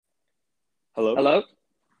Hello? Hello? Is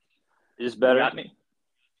this You better? got me?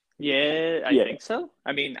 Yeah, I Yeah. think so.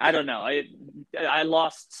 I mean, I don't know. I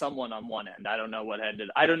lost someone on one end. I don't know what ended.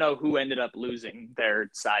 I don't know who ended up losing their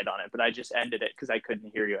side on it, but I just ended it because I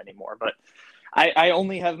couldn't hear you anymore. But I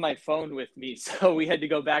only have my phone with me, so we had to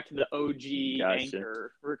go back to the OG Gotcha.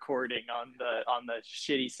 Anchor recording on the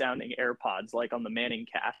shitty sounding AirPods, like on the Manning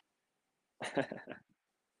cast.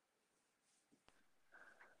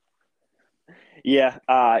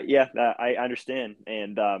 I understand,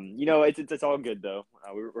 and it's all good though.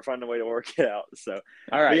 We're finding a way to work it out. So, All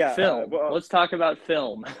but right, yeah, film. Let's talk about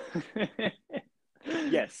film.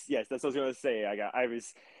 yes, that's what I was gonna say. I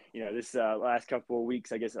was, this last couple of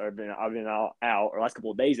weeks, I guess I've been out, or last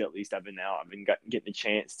couple of days at least, I've been out. I've been getting the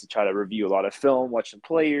chance to try to review a lot of film, watch some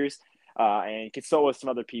players, and consult with some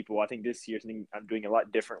other people. I think this year something I'm doing a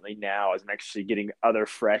lot differently now is I'm actually getting other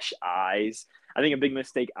fresh eyes. I think a big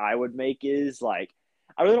mistake I would make is like.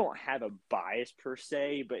 I really don't have a bias per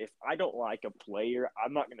se, but if I don't like a player,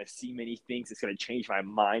 I'm not going to see many things that's going to change my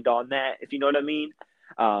mind on that, if you know what I mean.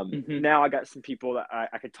 Hmm. Now I got some people that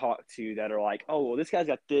I could talk to that are like, oh, well, this guy's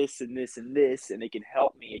got this and this and this, and they can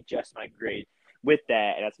help me adjust my grade with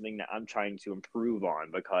that. And that's something that I'm trying to improve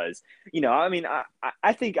on because,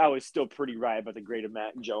 I think I was still pretty right about the grade of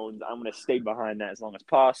Matt Jones. I'm going to stay behind that as long as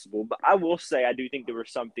possible. But I will say, I do think there were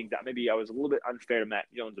some things that maybe I was a little bit unfair to Matt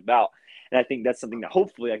Jones about. And I think that's something that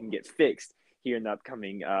hopefully I can get fixed here in the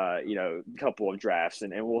upcoming, couple of drafts.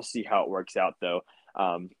 And we'll see how it works out, though.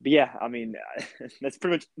 But yeah, I mean, that's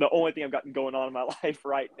pretty much the only thing I've gotten going on in my life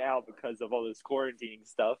right now because of all this quarantining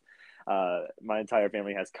stuff. My entire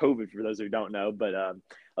family has COVID, for those who don't know. But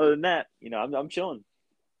other than that, I'm chilling.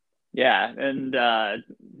 Yeah, and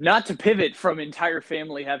not to pivot from entire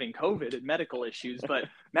family having COVID and medical issues, but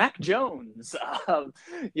Mac Jones,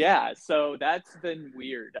 yeah. So that's been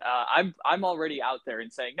weird. I'm already out there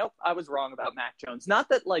and saying, nope, I was wrong about Mac Jones. Not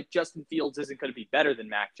that like Justin Fields isn't going to be better than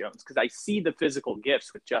Mac Jones, because I see the physical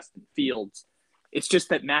gifts with Justin Fields. It's just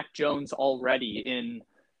that Mac Jones already in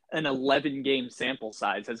an 11 game sample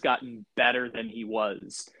size has gotten better than he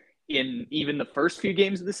was in even the first few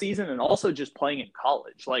games of the season, and also just playing in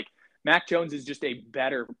college. Like Mac Jones is just a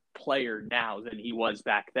better player now than he was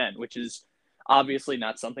back then, which is obviously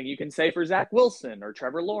not something you can say for Zach Wilson or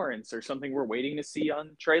Trevor Lawrence or something we're waiting to see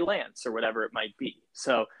on Trey Lance or whatever it might be.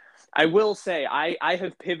 So I will say I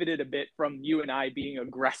have pivoted a bit from you and I being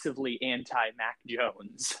aggressively anti Mac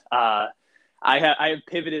Jones. I have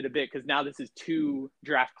pivoted a bit because now this is two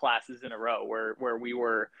draft classes in a row where we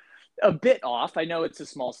were a bit off. I know it's a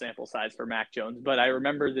small sample size for Mac Jones, but I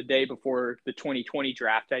remember the day before the 2020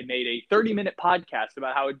 draft, I made a 30-minute podcast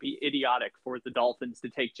about how it'd be idiotic for the Dolphins to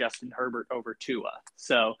take Justin Herbert over Tua.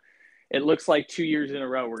 So it looks like 2 years in a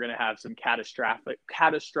row we're going to have some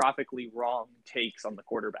catastrophically wrong takes on the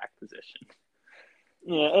quarterback position.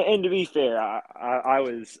 Yeah, and to be fair, I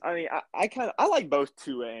was, I like both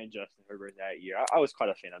Tua and Justin Herbert that year. I was quite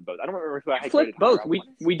a fan of both. I don't remember who I We had graded flipped higher. both. I We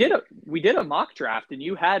want to we say did a we did a mock draft, and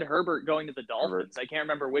you had Herbert going to the Herbert. Dolphins. I can't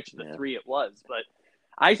remember which of the Yeah. three it was, but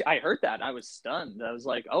I heard that and I was stunned. I was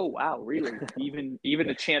like, oh wow, really? Even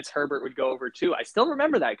a chance Herbert would go over two. I still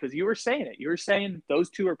remember that because you were saying it. You were saying those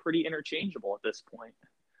two are pretty interchangeable at this point.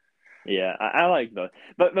 Yeah, I like both,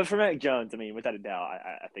 but for Mac Jones, I mean, without a doubt,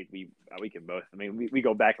 I think we can both. I mean, we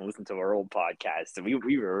go back and listen to our old podcast, and we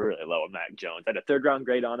were really low on Mac Jones. I had a third round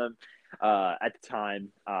grade on him at the time,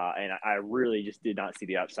 and I really just did not see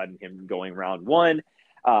the upside in him going round one.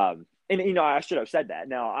 And I should have said that.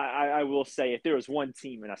 Now, I will say if there was one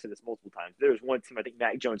team, and I said this multiple times, if there was one team I think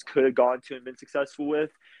Mac Jones could have gone to and been successful with,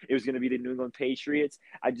 it was going to be the New England Patriots.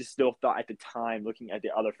 I just still thought at the time, looking at the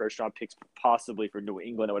other first round picks, possibly for New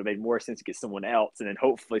England, it would have made more sense to get someone else, and then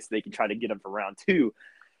hopefully so they can try to get him for round two.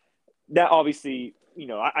 That obviously,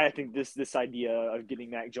 I think this idea of getting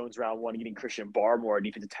Mac Jones round one, getting Christian Barmore a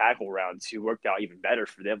defensive tackle round two worked out even better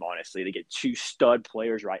for them. Honestly, they get two stud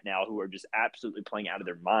players right now who are just absolutely playing out of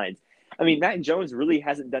their minds. I mean, Mac Jones really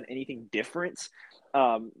hasn't done anything different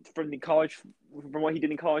from what he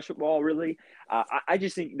did in college football. Really, I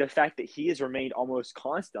just think the fact that he has remained almost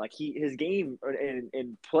constant, like his game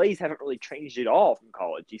and plays haven't really changed at all from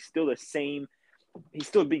college. He's still the same. He's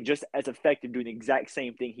still being just as effective doing the exact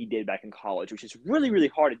same thing he did back in college, which is really, really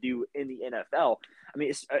hard to do in the NFL. I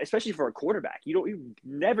mean, especially for a quarterback, you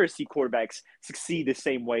never see quarterbacks succeed the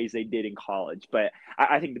same ways they did in college. But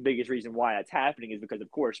I think the biggest reason why that's happening is because,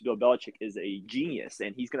 of course, Bill Belichick is a genius,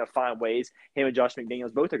 and he's going to find ways. Him and Josh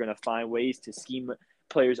McDaniels both are going to find ways to scheme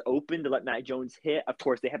players open to let Mac Jones hit. Of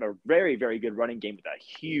course, they have a very, very good running game with a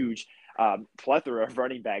huge plethora of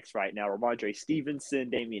running backs right now. Ramondre Stevenson,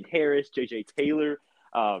 Damian Harris, J.J. Taylor.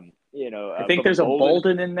 I think Bubba there's a Bolden.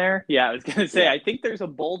 Bolden in there. Yeah, I was gonna say. Yeah, I think there's a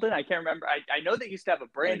Bolden. I can't remember. I know they used to have a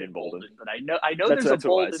Brandon Brandon Bolden. Bolden, but I know That's there's a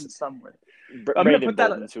what it was. Bolden somewhere. I'm gonna Brandon put that.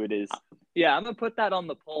 Bolden's who it is. Yeah, I'm gonna put that on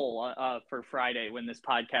the poll for Friday when this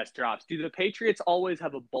podcast drops. Do the Patriots always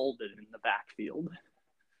have a Bolden in the backfield?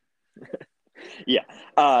 Yeah,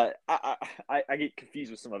 I get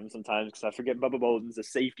confused with some of them sometimes because I forget Bubba Bolden's a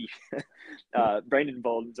safety, Brandon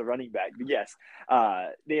Bolden's a running back. But yes,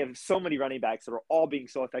 they have so many running backs that are all being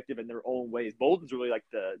so effective in their own ways. Bolden's really like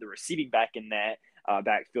the receiving back in that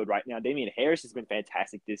backfield right now. Damian Harris has been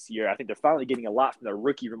fantastic this year. I think they're finally getting a lot from their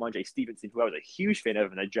rookie Ramondre Stevenson, who I was a huge fan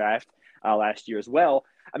of in the draft last year as well.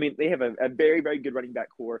 I mean, they have a very, very good running back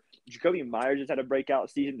core. Jacoby Myers has had a breakout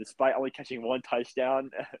season despite only catching one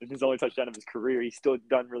touchdown. His only touchdown of his career. He's still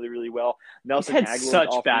done really, really well. Nelson He's had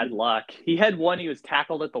such bad luck. He had one, he was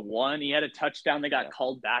tackled at the 1. He had a touchdown that got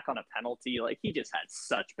called back on a penalty. Like, he just had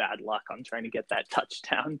such bad luck on trying to get that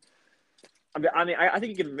touchdown. I mean, I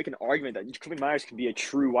think you can make an argument that Jacoby Myers can be a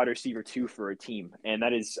true wide receiver 2 for a team. And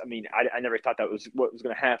that is, I mean, I never thought that was what was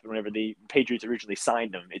going to happen whenever the Patriots originally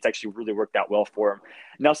signed him. It's actually really worked out well for him.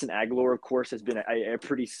 Nelson Agholor, of course, has been a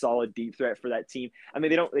pretty solid deep threat for that team. I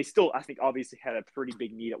mean, they still, I think, obviously have a pretty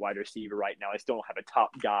big need at wide receiver right now. They still don't have a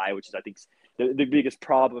top guy, which is, I think, the biggest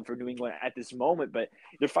problem for New England at this moment. But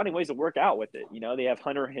they're finding ways to work out with it. They have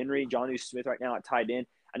Hunter Henry, Jonnu Smith right now at tight end.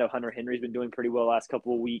 I know Hunter Henry's been doing pretty well the last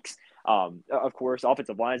couple of weeks. Of course,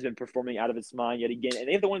 offensive line's been performing out of its mind yet again, and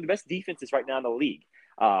they have one of the best defenses right now in the league.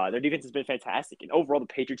 Their defense has been fantastic, and overall, the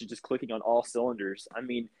Patriots are just clicking on all cylinders. I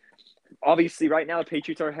mean, obviously, right now, the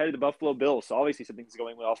Patriots are ahead of the Buffalo Bills, so obviously something's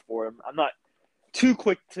going well for them. I'm not too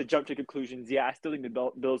quick to jump to conclusions. Yeah, I still think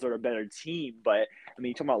the Bills are a better team, but, I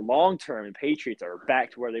mean, talking about long-term, and Patriots are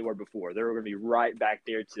back to where they were before. They're going to be right back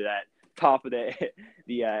there to that top of the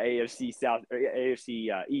AFC South or AFC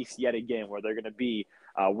East yet again, where they're going to be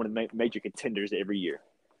one of the major contenders every year.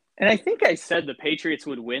 And I think I said the Patriots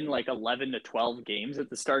would win like 11 to 12 games at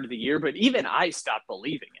the start of the year, but even I stopped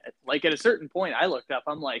believing it. Like at a certain point, I looked up,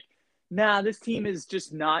 I'm like, nah, this team is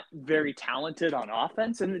just not very talented on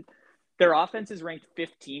offense. And their offense is ranked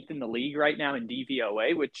 15th in the league right now in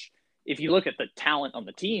DVOA, which if you look at the talent on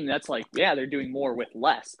the team, that's like, yeah, they're doing more with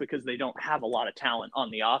less because they don't have a lot of talent on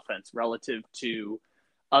the offense relative to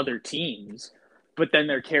other teams. But then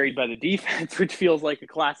they're carried by the defense, which feels like a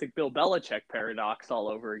classic Bill Belichick paradox all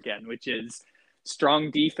over again, which is strong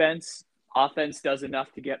defense, offense does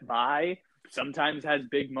enough to get by, sometimes has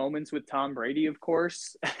big moments with Tom Brady, of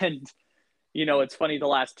course. And, it's funny, the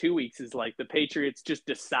last 2 weeks is like the Patriots just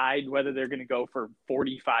decide whether they're going to go for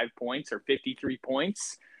 45 points or 53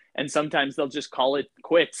 points. And sometimes they'll just call it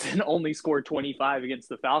quits and only score 25 against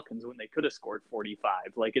the Falcons when they could have scored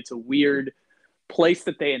 45. Like, it's a weird place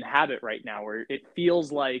that they inhabit right now where it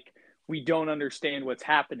feels like we don't understand what's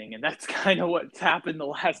happening. And that's kind of what's happened the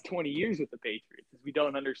last 20 years with the Patriots, is we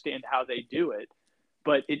don't understand how they do it,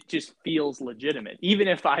 but it just feels legitimate. Even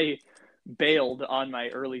if I bailed on my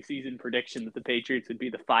early season prediction that the Patriots would be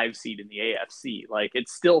the 5 seed in the AFC, like, it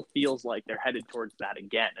still feels like they're headed towards that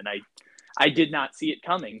again. And I did not see it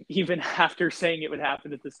coming, even after saying it would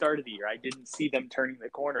happen at the start of the year. I didn't see them turning the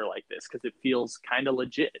corner like this because it feels kind of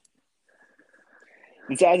legit.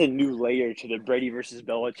 This adds a new layer to the Brady versus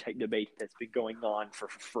Belichick debate that's been going on for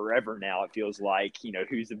forever now. It feels like,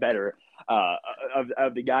 who's the better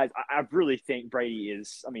of the guys. I really think Brady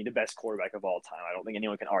is, the best quarterback of all time. I don't think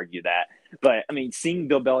anyone can argue that. But, seeing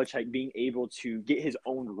Bill Belichick being able to get his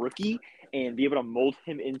own rookie and be able to mold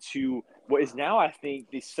him into what is now, I think,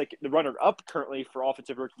 the runner-up currently for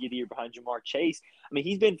Offensive Rookie of the Year behind Jamar Chase.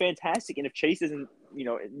 He's been fantastic. And if Chase doesn't,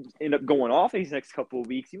 end up going off these next couple of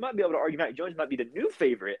weeks, you might be able to argue Mac Jones might be the new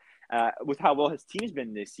favorite with how well his team's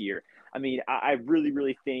been this year. I really,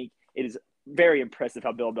 really think it is very impressive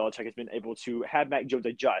how Bill Belichick has been able to have Mac Jones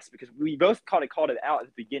adjust, because we both called it out at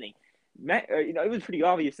the beginning. It was pretty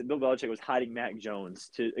obvious that Bill Belichick was hiding Mac Jones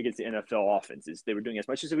against the NFL offenses. They were doing as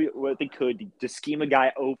much as what they could to scheme a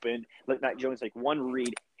guy open, let Mac Jones take one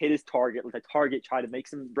read, hit his target, let the target try to make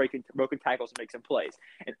some broken tackles and make some plays.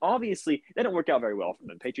 And obviously, that didn't work out very well for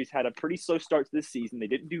them. Patriots had a pretty slow start to this season. They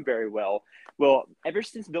didn't do very well. Well, ever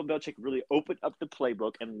since Bill Belichick really opened up the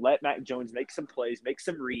playbook and let Mac Jones make some plays, make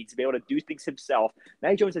some reads, be able to do things himself,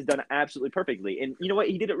 Mac Jones has done it absolutely perfectly. And you know what?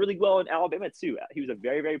 He did it really well in Alabama, too. He was a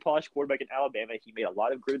very, very polished quarterback in Alabama. He made a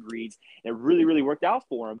lot of good reads, and it really, really worked out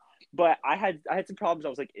for him. But I had some problems. I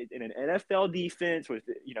was like, in an NFL defense with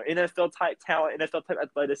NFL type talent, NFL type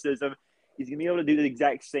athleticism, he's going to be able to do the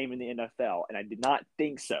exact same in the NFL. And I did not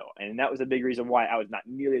think so. And that was a big reason why I was not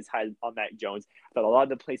nearly as high on Mac Jones. I thought a lot of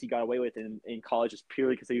the plays he got away with in college was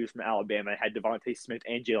purely because he was from Alabama and had Devontae Smith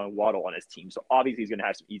and Jalen Waddle on his team. So obviously he's going to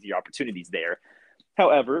have some easier opportunities there.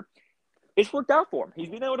 However, it's worked out for him. He's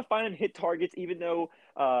been able to find and hit targets, even though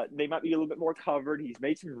they might be a little bit more covered. He's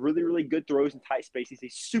made some really, really good throws in tight spaces.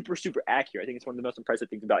 He's super, super accurate. I think it's one of the most impressive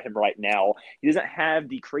things about him right now. He doesn't have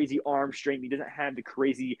the crazy arm strength. He doesn't have the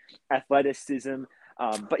crazy athleticism.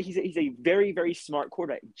 But he's a very, very smart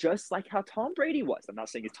quarterback, just like how Tom Brady was. I'm not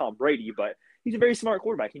saying he's Tom Brady, but he's a very smart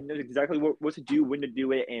quarterback. He knows exactly what to do, when to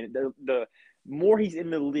do it, and the more he's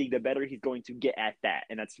in the league, the better he's going to get at that.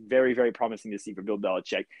 And that's very, very promising to see for Bill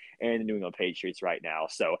Belichick and the New England Patriots right now.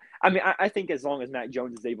 So, I mean, I think as long as Mac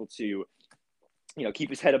Jones is able to,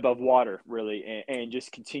 keep his head above water, really, and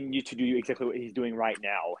just continue to do exactly what he's doing right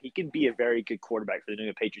now, he can be a very good quarterback for the New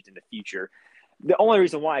England Patriots in the future. The only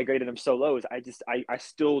reason why I graded him so low is I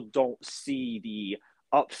still don't see the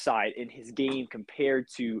upside in his game compared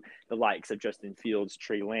to the likes of Justin Fields,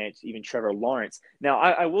 Trey Lance, even Trevor Lawrence. Now,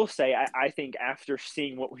 I will say, I think after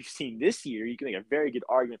seeing what we've seen this year, you can make a very good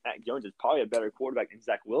argument Mac Jones is probably a better quarterback than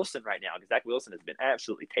Zach Wilson right now, because Zach Wilson has been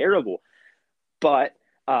absolutely terrible. But,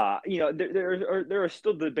 there are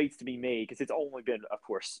still debates to be made, because it's only been, of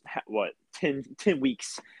course, 10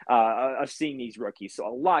 weeks of seeing these rookies. So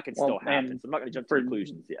a lot can still happen. So I'm not going to jump to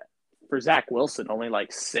conclusions yet. For Zach Wilson, only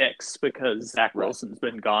like 6, because Zach Wilson's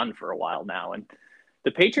been gone for a while now. And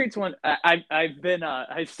the Patriots one,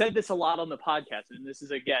 I've said this a lot on the podcast, and this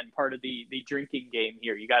is, again, part of the drinking game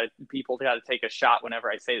here. People got to take a shot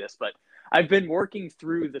whenever I say this, but I've been working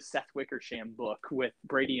through the Seth Wickersham book with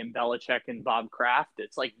Brady and Belichick and Bob Kraft.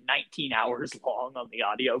 It's like 19 hours long on the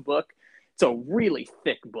audiobook. It's a really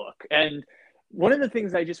thick book. And one of the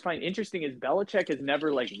things I just find interesting is Belichick has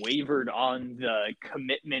never wavered on the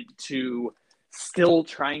commitment to still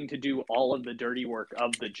trying to do all of the dirty work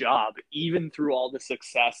of the job, even through all the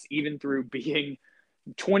success, even through being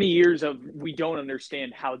 20 years of we don't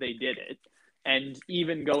understand how they did it. And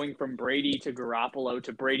even going from Brady to Garoppolo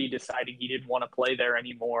to Brady deciding he didn't want to play there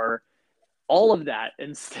anymore, all of that.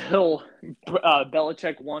 And still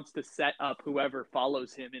Belichick wants to set up whoever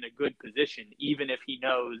follows him in a good position, even if he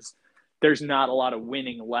knows there's not a lot of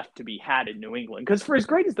winning left to be had in New England. Because for as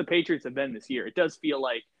great as the Patriots have been this year, it does feel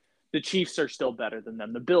like the Chiefs are still better than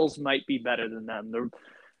them. The Bills might be better than them.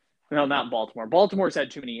 No, not Baltimore. Baltimore's had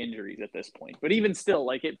too many injuries at this point. But even still,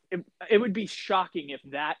 it would be shocking if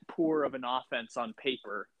that poor of an offense on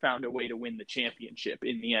paper found a way to win the championship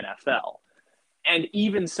in the NFL. And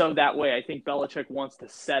even so, that way, I think Belichick wants to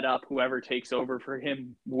set up whoever takes over for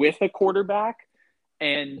him with a quarterback.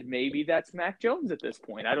 And maybe that's Mac Jones at this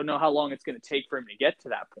point. I don't know how long it's going to take for him to get to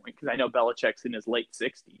that point, because I know Belichick's in his late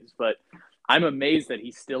 60s, but I'm amazed that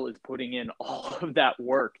he still is putting in all of that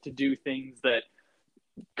work to do things that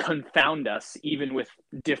confound us, even with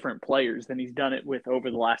different players than he's done it with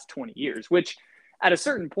over the last 20 years, which at a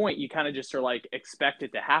certain point you kind of just are expect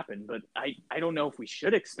it to happen. But I don't know if we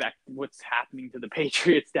should expect what's happening to the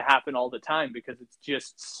Patriots to happen all the time, because it's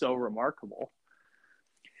just so remarkable.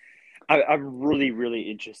 I'm really, really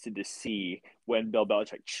interested to see when Bill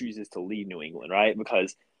Belichick chooses to leave New England, right?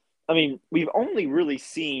 Because, I mean, we've only really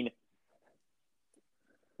seen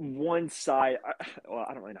one side. Well,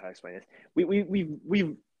 I don't really know how to explain this.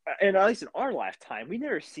 We've and at least in our lifetime, we've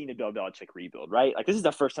never seen a Bill Belichick rebuild, right? This is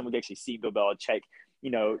the first time we've actually seen Bill Belichick. We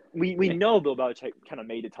know Bill Belichick kind of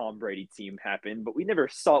made the Tom Brady team happen, but we never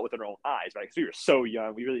saw it with our own eyes, right? Because we were so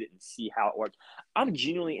young, we really didn't see how it worked. I'm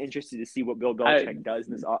genuinely interested to see what Bill Belichick does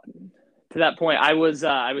in this. To that point, I was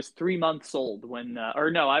 3 months old when,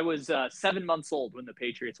 I was 7 months old when the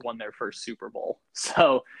Patriots won their first Super Bowl.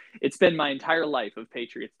 So it's been my entire life of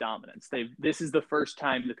Patriots dominance. This is the first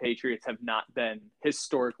time the Patriots have not been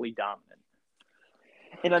historically dominant.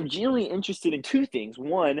 And I'm genuinely interested in two things.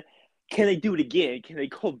 One, can they do it again? Can they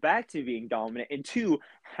go back to being dominant? And two,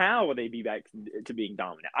 how will they be back to being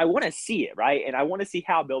dominant? I want to see it, right? And I want to see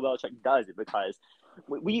how Bill Belichick does it, because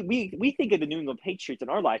we think of the New England Patriots in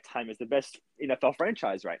our lifetime as the best NFL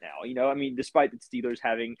franchise right now. I mean, despite the Steelers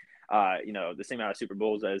having, the same amount of Super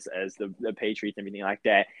Bowls as the Patriots and everything like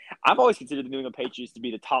that, I've always considered the New England Patriots to be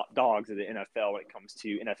the top dogs of the NFL when it comes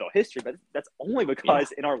to NFL history. But that's only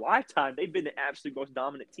because in our lifetime, they've been the absolute most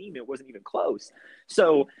dominant team. It wasn't even close.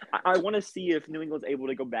 So I want to see if New England's able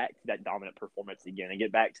to go back to that dominant performance again and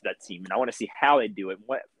get back to that team. And I want to see how they do it.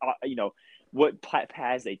 What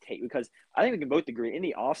paths they take, because I think we can both agree in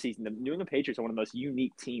the offseason, the New England Patriots are one of the most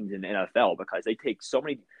unique teams in the NFL, because they take so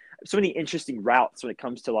many interesting routes when it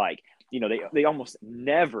comes to they almost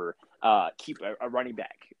never keep a running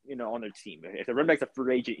back, on their team. If the running back's a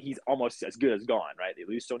free agent, he's almost as good as gone, right? They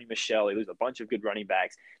lose Sony Michel, they lose a bunch of good running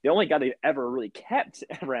backs. The only guy they've ever really kept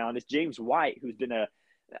around is James White, who's been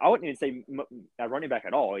I wouldn't even say a running back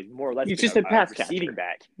at all. He's more or less he's just a pass receiving catcher.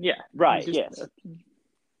 back. Yeah, right. Yes.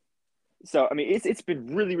 So I mean, it's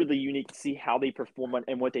been really really unique to see how they perform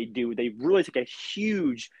and what they do. They really took a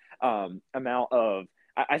huge amount of.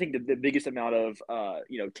 I think the biggest amount of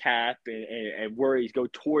cap and worries go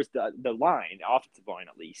towards the line, the offensive line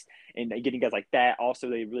at least, and getting guys like that. Also,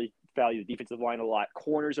 they really value the defensive line a lot.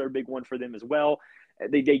 Corners are a big one for them as well.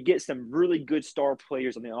 They get some really good star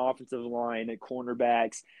players on the offensive line, and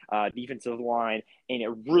cornerbacks, defensive line, and it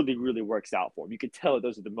really, really works out for them. You can tell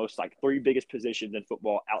those are the most three biggest positions in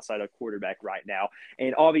football outside of quarterback right now.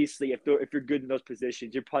 And obviously, if you're good in those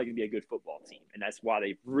positions, you're probably going to be a good football team. And that's why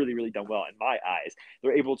they've really, really done well in my eyes.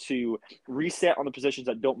 They're able to reset on the positions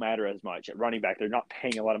that don't matter as much. At running back, they're not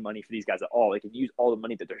paying a lot of money for these guys at all. They can use all the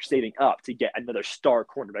money that they're saving up to get another star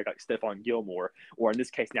cornerback like Stephon Gilmore, or in this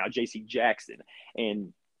case now J.C. Jackson. And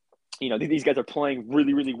these guys are playing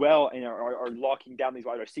really, really well and are locking down these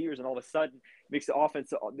wide receivers, and all of a sudden it makes the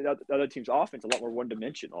other team's offense a lot more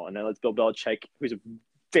one-dimensional. And then lets Bill Belichick, who's a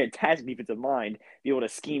fantastic defensive mind, be able to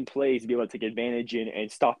scheme plays, be able to take advantage and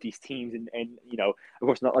stop these teams and of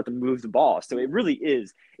course not let them move the ball. So it really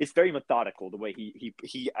is. It's very methodical the way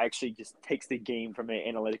he actually just takes the game from an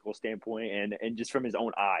analytical standpoint and just from his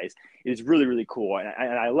own eyes. It is really, really cool.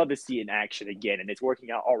 And I love to see it in action again. And it's working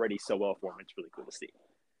out already so well for him. It's really cool to see.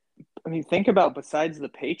 I mean, think about, besides the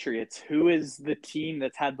Patriots, who is the team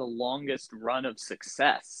that's had the longest run of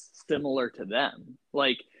success similar to them?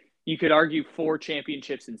 You could argue 4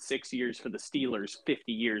 championships in 6 years for the Steelers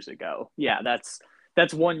 50 years ago. Yeah,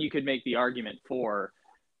 that's one you could make the argument for.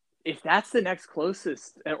 If that's the next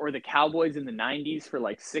closest, or the Cowboys in the 90s for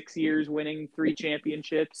 6 years winning 3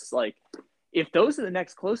 championships, if those are the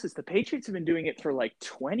next closest, the Patriots have been doing it for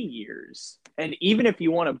 20 years. And even if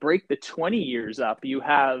you want to break the 20 years up, you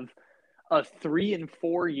have a 3 and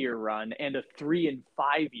 4 year run and a 3 and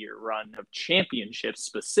 5 year run of championships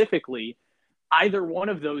specifically. Either one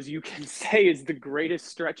of those you can say is the greatest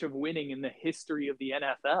stretch of winning in the history of the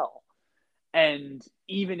NFL. And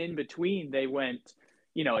even in between, they went,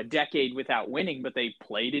 a decade without winning, but they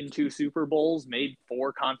played in 2 Super Bowls, made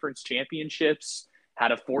 4 conference championships,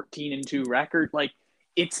 had a 14-2 record.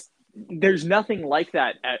 There's nothing like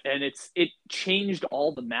that. And it changed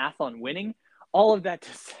all the math on winning. All of that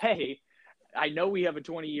to say, I know we have a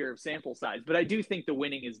 20-year sample size, but I do think the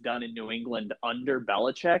winning is done in New England under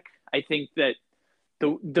Belichick. I think that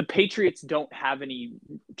the Patriots don't have any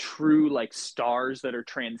true stars that are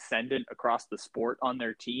transcendent across the sport on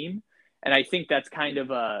their team. And I think that's kind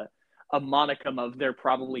of a monicum of they're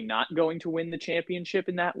probably not going to win the championship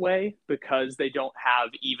in that way, because they don't have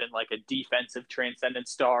even a defensive transcendent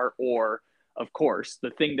star, or, of course,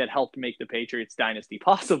 the thing that helped make the Patriots dynasty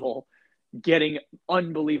possible, getting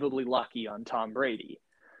unbelievably lucky on Tom Brady.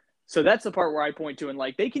 So that's the part where I point to, and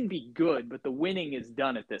they can be good, but the winning is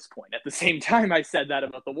done at this point. At the same time, I said that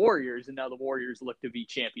about the Warriors, and now the Warriors look to be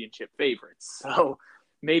championship favorites. So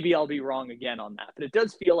maybe I'll be wrong again on that. But it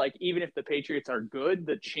does feel like even if the Patriots are good,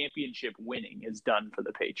 the championship winning is done for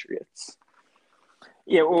the Patriots.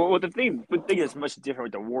 Yeah, well, the thing that's much different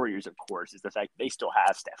with the Warriors, of course, is the fact they still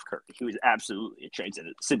have Steph Curry, who is absolutely a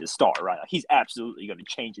transcendent star, right? He's absolutely going to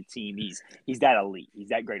change the team. He's that elite. He's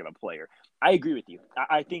that great of a player. I agree with you.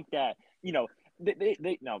 I think that,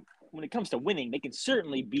 they now when it comes to winning, they can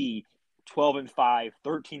certainly be 12-5,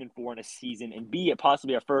 13-4 in a season and be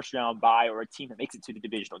possibly a first-round bye or a team that makes it to the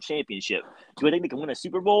divisional championship. Do I think they can win a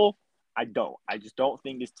Super Bowl? I don't. I just don't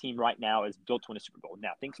think this team right now is built to win a Super Bowl.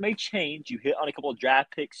 Now, things may change. You hit on a couple of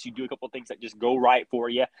draft picks. You do a couple of things that just go right for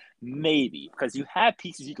you. Maybe. Because you have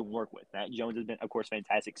pieces you can work with. Matt Jones has been, of course,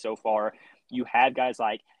 fantastic so far. You have guys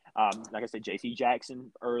like I said, J.C.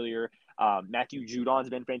 Jackson earlier. Matthew Judon's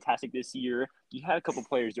been fantastic this year. You have a couple of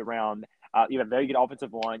players around. You have a very good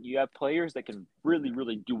offensive line. You have players that can really,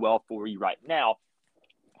 really do well for you right now.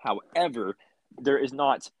 However, there is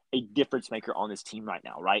not a difference maker on this team right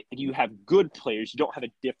now, right? And you have good players. You don't have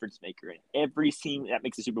a difference maker. And every team that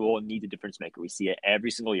makes the Super Bowl needs a difference maker. We see it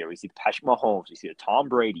every single year. We see Patrick Mahomes. We see the Tom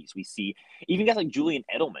Brady's. We see even guys like Julian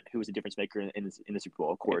Edelman, who is a difference maker in the Super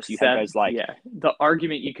Bowl, of course. You have guys like... Yeah, the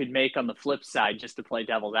argument you could make on the flip side, just to play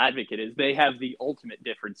devil's advocate, is they have the ultimate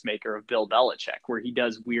difference maker of Bill Belichick, where he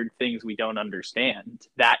does weird things we don't understand.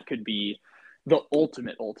 That could be the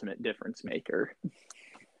ultimate difference maker.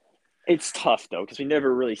 It's tough, though, because we've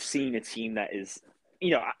never really seen a team that is,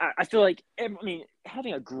 I feel like,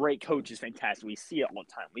 having a great coach is fantastic. We see it all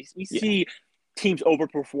the time. We see teams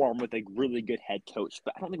overperform with a really good head coach,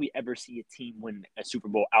 but I don't think we ever see a team win a Super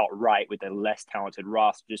Bowl outright with a less talented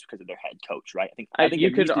roster just because of their head coach, right? I think You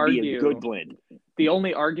there could needs to be a argue good blend. the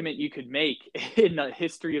only argument you could make in the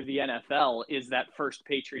history of the NFL is that first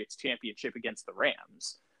Patriots championship against the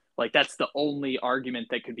Rams. Like, that's the only argument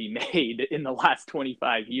that could be made in the last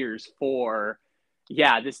 25 years for,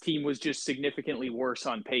 yeah, this team was just significantly worse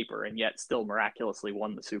on paper and yet still miraculously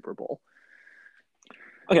won the Super Bowl.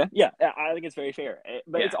 Okay, yeah, I think it's very fair.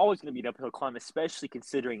 But Yeah. it's always going to be an uphill climb, especially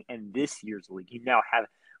considering in this year's league, you now have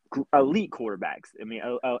elite quarterbacks. I mean,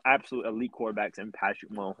 absolute elite quarterbacks in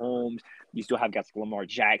Patrick Mahomes. You still have guys like Lamar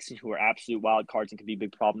Jackson, who are absolute wild cards and can be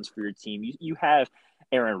big problems for your team. You have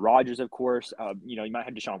Aaron Rodgers, of course. You might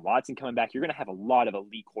have Deshaun Watson coming back. You're going to have a lot of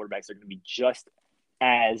elite quarterbacks that are going to be just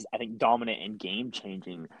as, I think, dominant and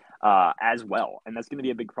game-changing as well. And that's going to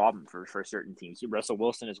be a big problem for certain teams. Russell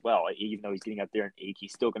Wilson as well, even though he's getting up there in age,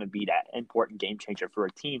 he's still going to be that important game changer for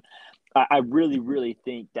a team. I really, really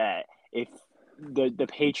think that if the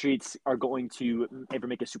Patriots are going to ever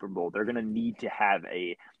make a Super Bowl, they're going to need to have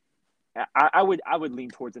I would lean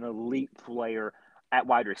towards an elite player at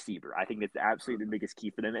wide receiver. I think that's absolutely the biggest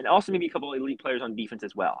key for them. And also maybe a couple of elite players on defense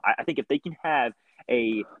as well. I think if they can have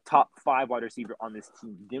a top 5 wide receiver on this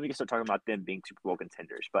team, then we can start talking about them being Super Bowl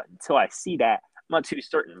contenders. But until I see that, I'm not too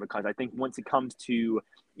certain, because I think once it comes to,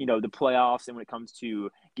 the playoffs and when it comes to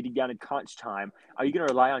getting down in crunch time, are you going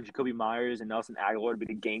to rely on Jacoby Myers and Nelson Aguilar to be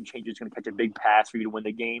the game changer who's going to catch a big pass for you to win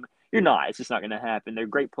the game? You're not. It's just not going to happen. They're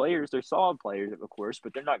great players. They're solid players, of course,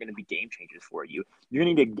 but they're not going to be game changers for you. You're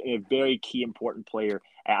going to need a very key, important player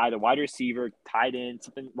at either wide receiver, tight end,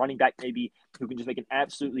 something, running back maybe, who can just make an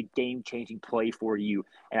absolutely game-changing play for you.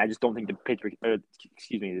 And I just don't think the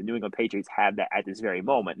New England Patriots have that at this very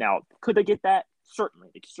moment. Now, could they get that? Certainly.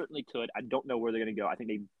 They certainly could. I don't know where they're going to go. I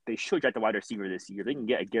think they should draft a wide receiver this year. They can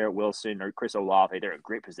get a Garrett Wilson or Chris Olave. They're in a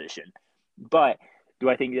great position. But do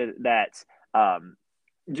I think that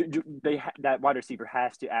that wide receiver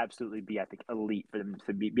has to absolutely be, I think, elite for them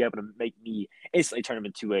to be able to make me instantly turn them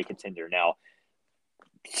into a contender? Now,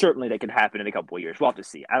 certainly that could happen in a couple of years. We'll have to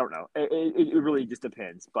see. I don't know. It really just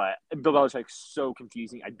depends. But Bill Belichick's so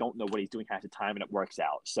confusing. I don't know what he's doing half the time, and it works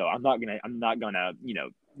out. So I'm not gonna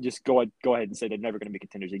just go ahead and say they're never gonna be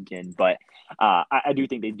contenders again. But I do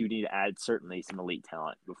think they do need to add certainly some elite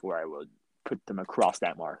talent before I would put them across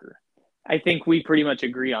that marker. I think we pretty much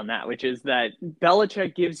agree on that, which is that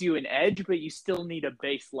Belichick gives you an edge, but you still need a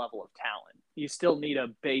base level of talent. You still need a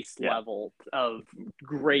base level of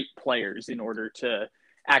great players in order to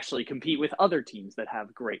actually compete with other teams that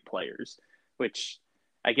have great players, which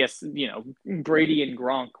I guess, Brady and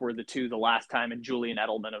Gronk were the two the last time, and Julian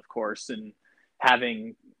Edelman, of course, and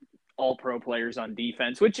having all pro players on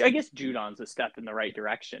defense, which I guess Judon's a step in the right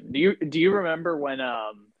direction. Do you remember when,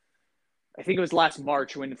 I think it was last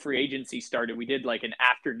March when free agency started, we did like an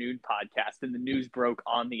afternoon podcast and the news broke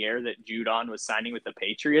on the air that Judon was signing with the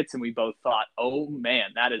Patriots. And we both thought, oh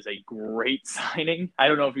man, that is a great signing. I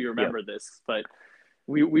don't know if you remember this, but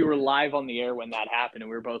we were live on the air when that happened. And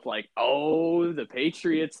we were both like, oh, the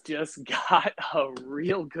Patriots just got a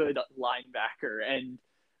real good linebacker. And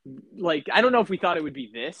like, I don't know if we thought it would be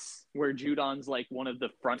this, where Judon's like one of the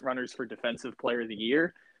front runners for defensive player of the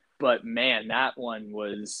year, but man, that one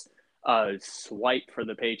was a swipe for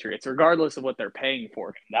the Patriots, regardless of what they're paying for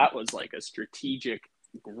him. That was like a strategic,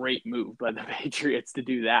 great move by the Patriots to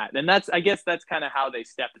do that. And I guess that's kind of how they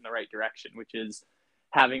step in the right direction, which is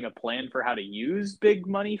having a plan for how to use big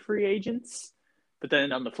money free agents. But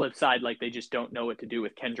then on the flip side, like, they just don't know what to do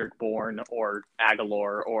with Kendrick Bourne or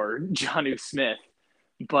Aguilar or Jonnu Smith.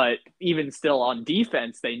 But even still on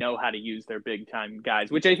defense, they know how to use their big time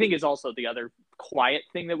guys, which I think is also the other quiet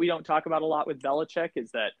thing that we don't talk about a lot with Belichick,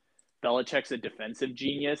 is that Belichick's a defensive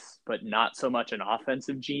genius, but not so much an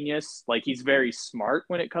offensive genius. Like, he's very smart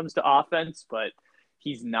when it comes to offense, but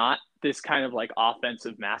he's not this kind of like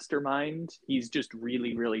offensive mastermind. He's just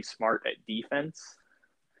really, really smart at defense.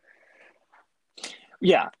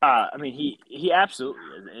 Yeah, I mean, he absolutely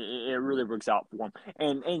is. It really works out for him.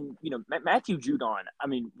 And Matthew Judon, I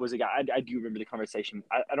mean, was a guy, I do remember the conversation.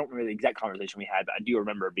 I don't remember the exact conversation we had, but I do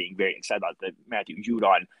remember being very excited about the Matthew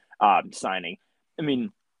Judon signing. I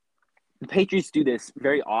mean, the Patriots do this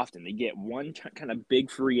very often. They get one kind of big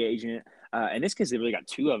free agent. In this case, they really got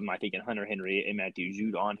two of them, I think, in Hunter Henry and Matthew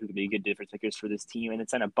Judon, who could be good difference makers for this team. And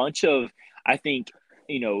it's in a bunch of, I think,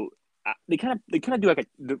 they kind of do like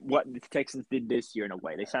what the Texans did this year in a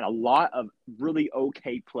way. They sign a lot of really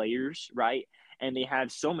okay players, right? And they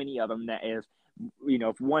have so many of them that if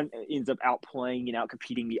one ends up outplaying and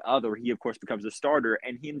outcompeting the other, he of course becomes a starter,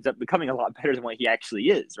 and he ends up becoming a lot better than what he actually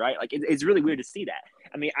is, right? Like, it's really weird to see that.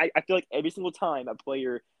 I mean, I feel like every single time a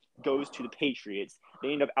player goes to the Patriots,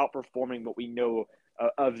 they end up outperforming what we know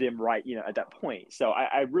of them right, at that point. So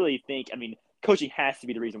I really think, I mean, coaching has to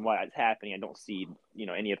be the reason why it's happening. I don't see,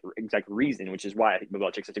 any other exact reason, which is why I think Bill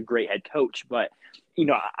Belichick's such a great head coach. But,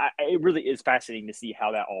 it really is fascinating to see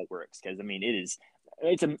how that all works because, I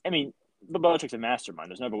mean, Bill Belichick's a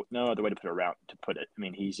mastermind. There's no other way to put it. I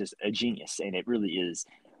mean, he's just a genius, and it really is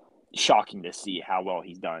shocking to see how well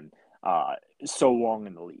he's done so long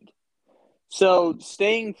in the league. So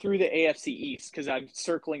staying through the AFC East, because I'm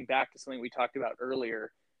circling back to something we talked about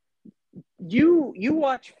earlier. You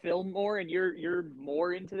watch film more, and you're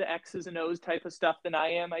more into the X's and O's type of stuff than I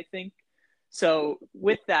am, I think. So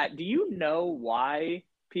with that, do you know why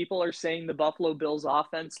people are saying the Buffalo Bills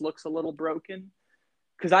offense looks a little broken?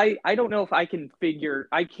 Because I don't know if I can figure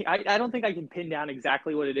I don't think I can pin down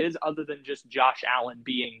exactly what it is other than just Josh Allen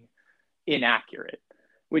being inaccurate,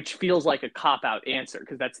 which feels like a cop-out answer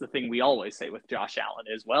because that's the thing we always say with Josh Allen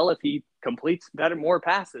is, well, if he completes more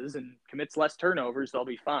passes and commits less turnovers, they'll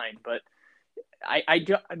be fine. But I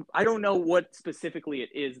don't know what specifically it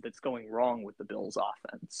is that's going wrong with the Bills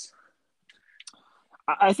offense.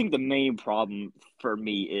 I think the main problem for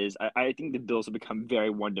me is I think the Bills have become very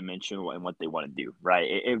one-dimensional in what they want to do, right?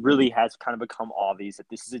 It really has kind of become obvious that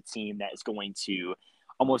this is a team that is going to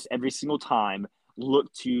almost every single time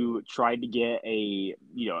look to try to get a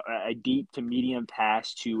deep to medium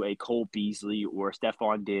pass to a Cole Beasley or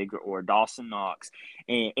Stephon Diggs or Dawson Knox.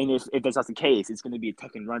 And if that's not the case, it's going to be a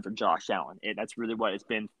tuck and run for Josh Allen. And that's really what it's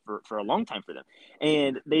been for a long time for them.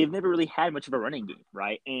 And they've never really had much of a running game,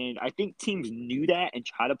 right? And I think teams knew that and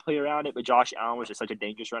tried to play around it, but Josh Allen was just such a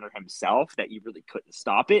dangerous runner himself that you really couldn't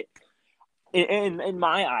stop it. In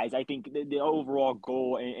my eyes, I think the overall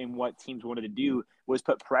goal and what teams wanted to do was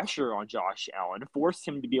put pressure on Josh Allen, force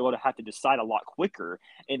him to be able to have to decide a lot quicker,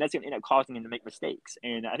 and that's going to end up causing him to make mistakes.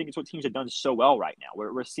 And I think it's what teams have done so well right now.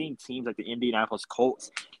 We're seeing teams like the Indianapolis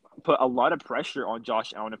Colts put a lot of pressure on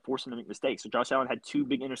Josh Allen and force him to make mistakes. So Josh Allen had 2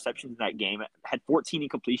 big interceptions in that game, had 14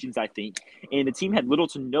 incompletions, I think, and the team had little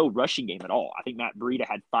to no rushing game at all. I think Matt Breida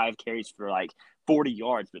had 5 carries for like 40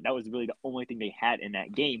 yards, but that was really the only thing they had in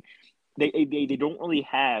that game. They don't really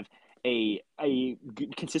have a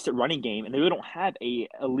consistent running game, and they really don't have a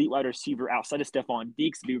elite wide receiver outside of Stephon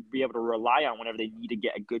Diggs to be able to rely on whenever they need to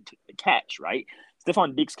get a good catch, right?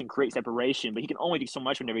 Stephon Diggs can create separation, but he can only do so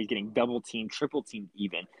much whenever he's getting double teamed, triple teamed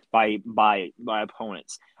even by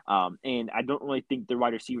opponents. And I don't really think the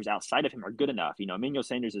wide receivers outside of him are good enough. Emmanuel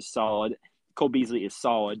Sanders is solid. Cole Beasley is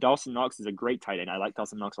solid. Dawson Knox is a great tight end. I like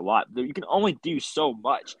Dawson Knox a lot. But you can only do so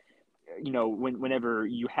much. Whenever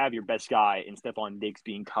you have your best guy in Stephon Diggs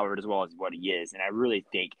being covered as well as what he is. And I really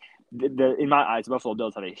think in my eyes, the Buffalo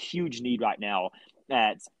Bills have a huge need right now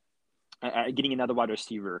at getting another wide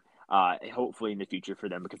receiver, hopefully in the future for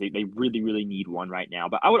them, because they really, really need one right now.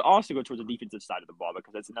 But I would also go towards the defensive side of the ball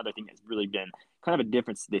because that's another thing that's really been kind of a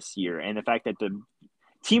difference this year. And the fact that the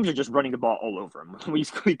teams are just running the ball all over them. We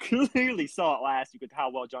clearly saw it last week with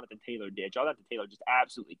how well Jonathan Taylor did. Jonathan Taylor just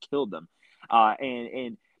absolutely killed them.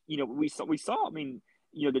 And we saw. I mean,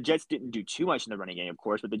 the Jets didn't do too much in the running game, of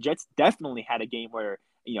course, but the Jets definitely had a game where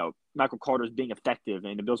Michael Carter was being effective,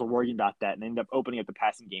 and the Bills were worried about that, and they ended up opening up the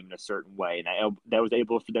passing game in a certain way, and that was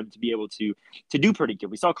able for them to be able to do pretty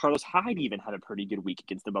good. We saw Carlos Hyde even had a pretty good week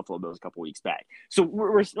against the Buffalo Bills a couple weeks back. So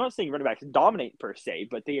we're not saying running backs dominate per se,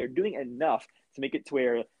 but they are doing enough to make it to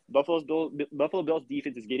where Buffalo Bills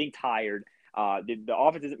defense is getting tired. The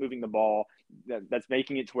offense isn't moving the ball. That's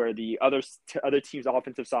making it to where the other team's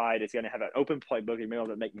offensive side is going to have an open playbook and be able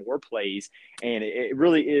to make more plays. And it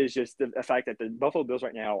really is just the fact that the Buffalo Bills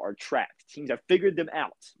right now are trapped. Teams have figured them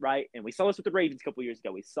out, right? And we saw this with the Ravens a couple of years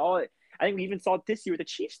ago. We saw it. I think we even saw it this year with the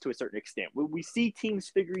Chiefs to a certain extent. We see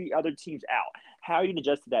teams figuring other teams out. How you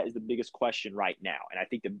adjust to that is the biggest question right now. And I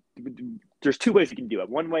think there's 2 ways you can do it.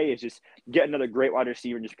 One way is just get another great wide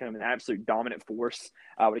receiver and just become an absolute dominant force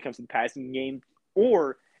when it comes to the passing game,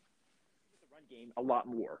 or the run game a lot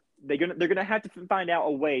more. They're gonna have to find out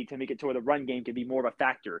a way to make it to where the run game can be more of a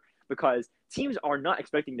factor, because teams are not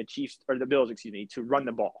expecting the Chiefs or the Bills, to run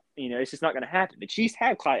the ball. It's just not going to happen. The Chiefs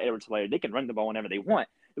have Clyde Edwards-Helaire; they can run the ball whenever they want.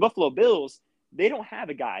 The Buffalo Bills, they don't have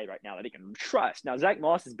a guy right now that they can trust. Now, Zach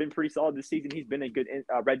Moss has been pretty solid this season. He's been a good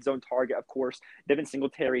red zone target, of course. Devin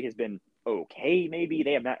Singletary has been okay, maybe.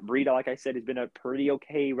 They have Matt Breida, like I said, has been a pretty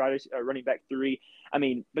okay running back 3. I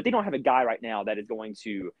mean, but they don't have a guy right now that is going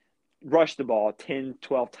to rush the ball 10,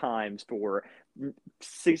 12 times for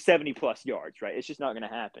 70 plus yards, right? It's just not going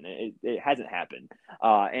to happen. It hasn't happened.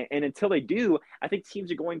 And until they do, I think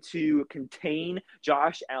teams are going to contain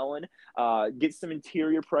Josh Allen, get some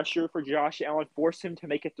interior pressure for Josh Allen, force him to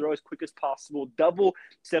make a throw as quick as possible, double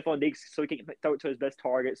Stephon Diggs so he can throw it to his best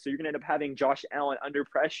target. So you're going to end up having Josh Allen under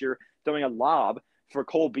pressure throwing a lob for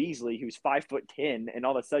Cole Beasley, who's 5'10", and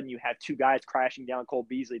all of a sudden you have two guys crashing down Cole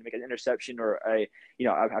Beasley to make an interception or a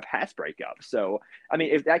pass breakup. So, I mean,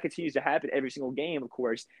 if that continues to happen every single game, of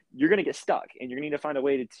course, you're going to get stuck, and you're going to need to find a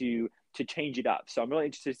way to change it up. So I'm really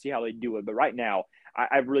interested to see how they do it. But right now,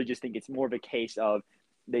 I really just think it's more of a case of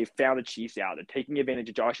they found the Chiefs out. They're taking advantage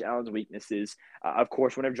of Josh Allen's weaknesses. Of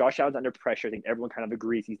course, whenever Josh Allen's under pressure, I think everyone kind of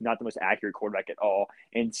agrees he's not the most accurate quarterback at all.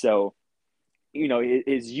 And so,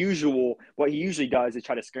 what he usually does is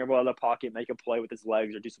try to scramble out of the pocket, make a play with his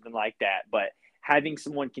legs or do something like that. But having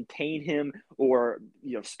someone contain him or,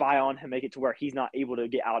 spy on him, make it to where he's not able to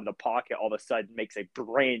get out of the pocket all of a sudden makes a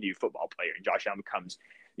brand new football player. And Josh Allen becomes,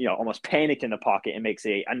 almost panicked in the pocket and makes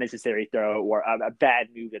a unnecessary throw or a bad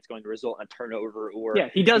move that's going to result in a turnover or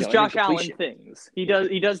he does Josh Allen things. He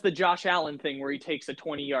does the Josh Allen thing where he takes a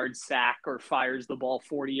 20-yard sack or fires the ball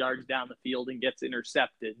 40 yards down the field and gets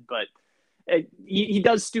intercepted. But he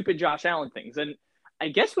does stupid Josh Allen things. And I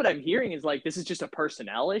guess what I'm hearing is like this is just a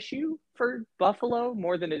personnel issue for Buffalo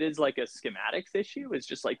more than it is like a schematics issue. It's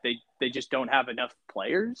just like they just don't have enough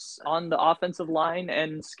players on the offensive line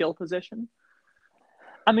and skill position.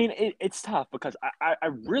 I mean, it's tough because I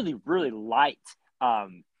really, really liked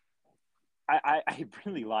I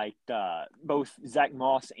really liked both Zach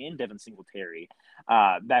Moss and Devin Singletary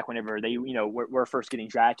back whenever they, were first getting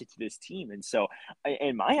drafted to this team. And so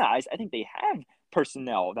in my eyes, I think they have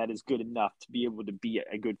personnel that is good enough to be able to be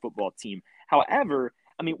a good football team. However,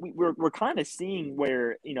 I mean, we're kind of seeing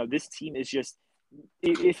where, this team is just,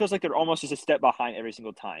 it feels like they're almost just a step behind every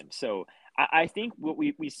single time. So I think what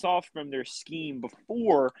we saw from their scheme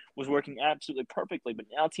before was working absolutely perfectly, but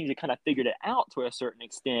now teams have kind of figured it out to a certain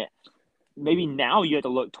extent. Maybe now you have to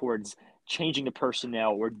look towards changing the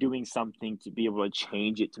personnel or doing something to be able to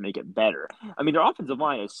change it to make it better. I mean, their offensive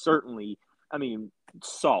line is certainly,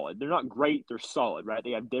 solid. They're not great. They're solid, right?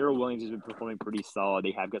 They have Darrell Williams who's been performing pretty solid.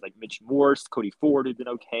 They have guys like Mitch Morse, Cody Ford who's been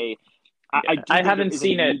okay. I haven't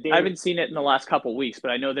seen it. I haven't seen it in the last couple of weeks,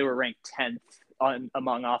 but I know they were ranked 10th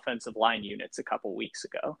among offensive line units a couple of weeks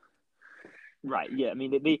ago. Right. Yeah. I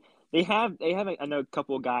mean, they have I know a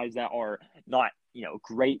couple of guys that are not,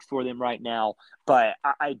 great for them right now, but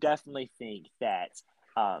I definitely think that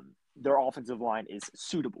their offensive line is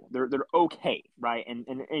suitable. They're okay, right?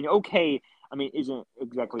 And okay, isn't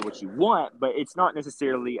exactly what you want, but it's not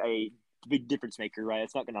necessarily a big difference maker, right?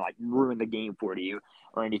 It's not going to like ruin the game for you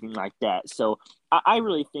or anything like that. So I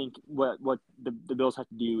really think what the Bills have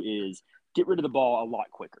to do is get rid of the ball a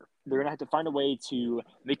lot quicker. They're going to have to find a way to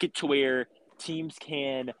make it to where teams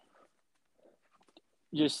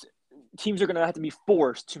are going to have to be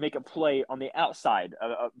forced to make a play on the outside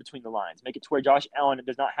between the lines, make it to where Josh Allen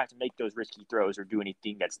does not have to make those risky throws or do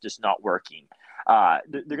anything that's just not working.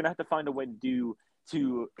 They're going to have to find a way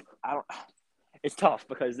it's tough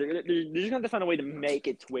because they're just going to have to find a way to make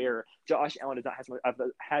it to where Josh Allen does not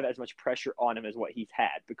have as much pressure on him as what he's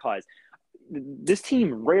had, because this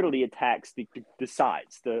team rarely attacks the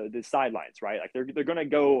sides, the sidelines, right? Like they're going to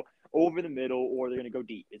go over the middle or they're going to go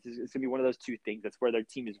deep. It's going to be one of those two things. That's where their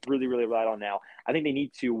team is really, really relied on now. I think they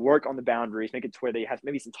need to work on the boundaries, make it to where they have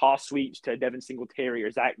maybe some toss sweeps to Devin Singletary or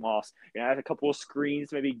Zach Moss. You're going to have a couple of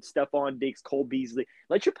screens, maybe Stephon Diggs, Cole Beasley.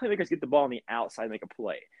 Let your playmakers get the ball on the outside and make a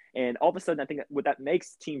play. And all of a sudden, I think what that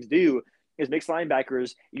makes teams do is makes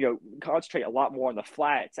linebackers, concentrate a lot more on the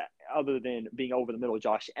flats other than being over the middle of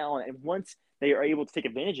Josh Allen. And once they are able to take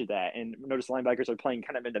advantage of that, and notice linebackers are playing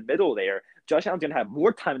kind of in the middle there, Josh Allen's going to have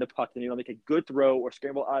more time in the pocket and he'll make a good throw or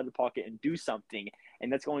scramble out of the pocket and do something.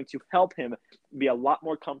 And that's going to help him be a lot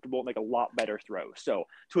more comfortable, make a lot better throw. So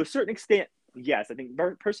to a certain extent, yes, I think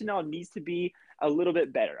personnel needs to be a little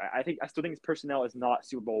bit better. I still think his personnel is not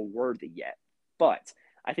Super Bowl worthy yet, but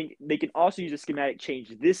I think they can also use a schematic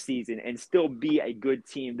change this season and still be a good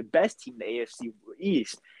team, the best team in the AFC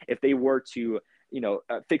East, if they were to,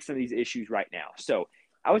 fix some of these issues right now. So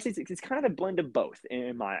I would say it's kind of a blend of both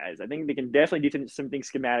in my eyes. I think they can definitely do some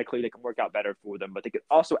things schematically that can work out better for them, but they could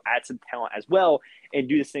also add some talent as well and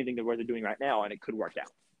do the same thing that they're doing right now, and it could work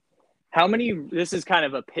out. This is kind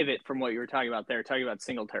of a pivot from what you were talking about there, talking about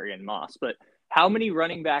Singletary and Moss, but how many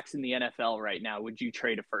running backs in the NFL right now would you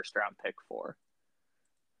trade a first-round pick for?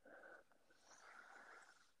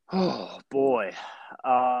 Oh, boy.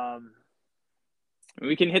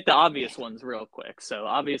 We can hit the obvious ones real quick. So,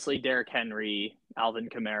 obviously, Derrick Henry, Alvin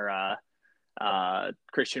Kamara,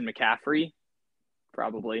 Christian McCaffrey.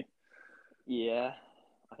 probably. Yeah,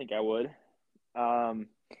 I think I would. Man,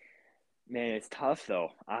 it's tough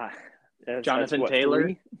though. That's Jonathan what, Taylor.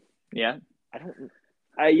 3? Yeah. I don't.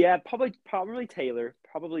 Yeah, probably Taylor.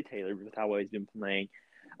 Probably Taylor with how well he's been playing.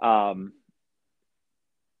 Um,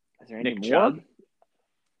 is there any Nick more? Chubb.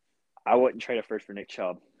 I wouldn't trade a first for Nick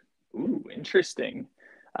Chubb. Ooh, interesting.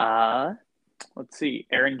 Let's see.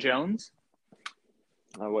 Aaron Jones.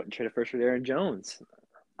 I wouldn't trade a first for Aaron Jones.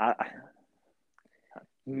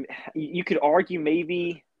 You could argue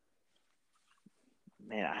maybe.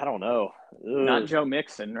 Man, I don't know. Not Ugh. Joe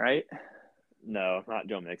Mixon, right? No, not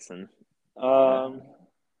Joe Mixon. Uh,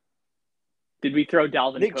 did we throw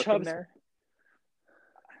Dalvin Nick Cook in Chubb's. there?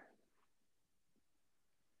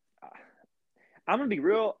 I'm gonna be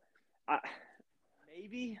real.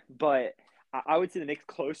 Maybe, but I would say the next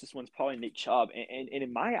closest one's probably Nick Chubb, and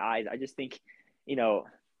in my eyes, I just think, you know,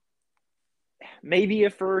 maybe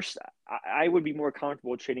at first I would be more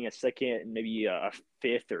comfortable trading a second and maybe a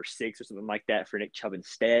fifth or sixth or something like that for Nick Chubb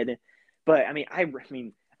instead. But I think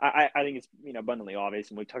it's abundantly obvious,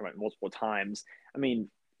 and we've talked about it multiple times. I mean,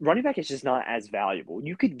 running back is just not as valuable.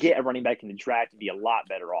 You could get a running back in the draft and be a lot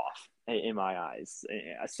better off in my eyes.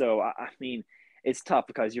 So I mean, it's tough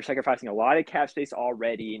because you're sacrificing a lot of cap space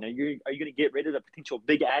already. Are you going to get rid of the potential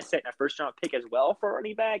big asset in a first round pick as well for a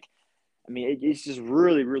running back? I mean, it's just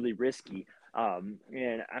really, really risky.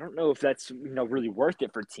 And I don't know if that's really worth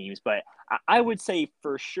it for teams, but I would say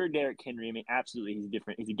for sure Derrick Henry. I mean, absolutely, he's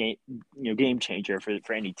different. He's a game changer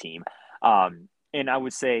for any team. And I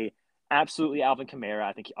would say absolutely Alvin Kamara.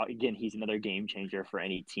 I think again he's another game changer for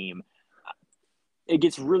any team. It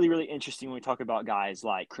gets really, really interesting when we talk about guys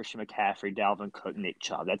like Christian McCaffrey, Dalvin Cook, Nick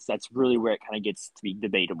Chubb. That's really where it kind of gets to be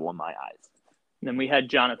debatable in my eyes. And then we had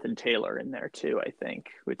Jonathan Taylor in there too, I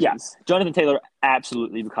think. Jonathan Taylor,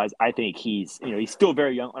 absolutely, because I think he's still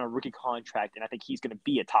very young on a rookie contract, and I think he's going to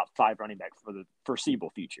be a top 5 running back for the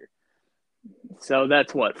foreseeable future. So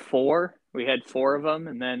that's what, 4? We had 4 of them,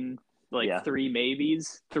 and then 3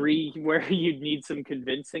 maybes. 3 where you'd need some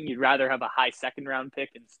convincing. You'd rather have a high second round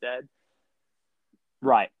pick instead.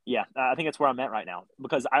 Right. Yeah. I think that's where I'm at right now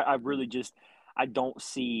because I really just I don't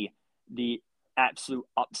see the absolute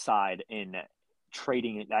upside in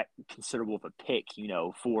trading that considerable of a pick,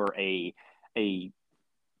 for a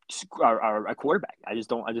quarterback. I just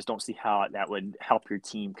don't see how that would help your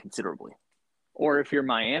team considerably. Or if you're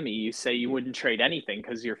Miami, you say you wouldn't trade anything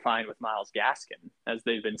because you're fine with Myles Gaskin, as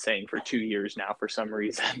they've been saying for 2 years now for some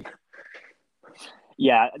reason.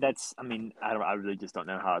 Yeah, I really just don't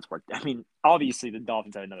know how it's worked. I mean, obviously the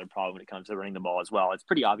Dolphins have another problem when it comes to running the ball as well. It's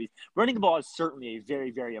pretty obvious. Running the ball is certainly a very,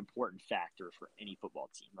 very important factor for any football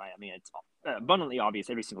team, right? I mean, it's abundantly obvious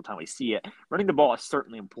every single time we see it. Running the ball is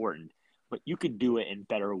certainly important, but you could do it in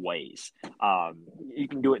better ways. You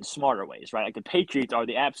can do it in smarter ways, right? Like the Patriots are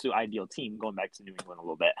the absolute ideal team, going back to New England a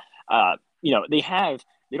little bit.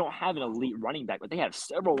 They don't have an elite running back, but they have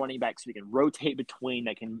several running backs we can rotate between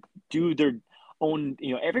that can do their own,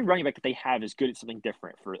 every running back that they have is good at something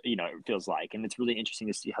different for, it feels like. And it's really interesting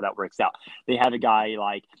to see how that works out. They have a guy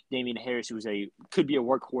like Damian Harris, could be a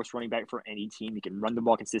workhorse running back for any team. He can run the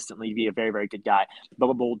ball consistently, be a very, very good guy.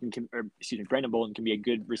 Brandon Bolden can be a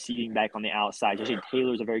good receiving back on the outside. Jesse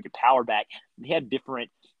Taylor's a very good power back. They have different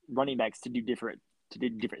running backs to do different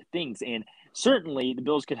things. And certainly the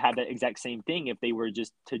Bills could have that exact same thing if they were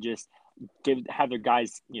just have their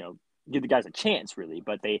guys, give the guys a chance, really,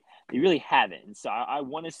 but they really haven't. And so I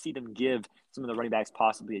want to see them give some of the running backs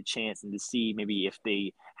possibly a chance and to see maybe if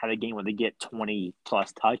they have a game where they get 20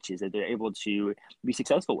 plus touches that they're able to be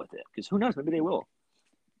successful with it. Because who knows, maybe they will.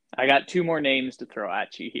 I got 2 more names to throw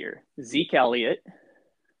at you here. Zeke Elliott.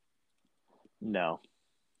 No.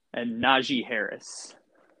 And Najee Harris.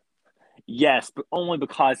 Yes, but only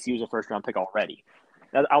because he was a first round pick already.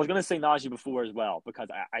 Now, I was going to say Najee before as well, because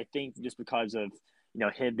I think just because of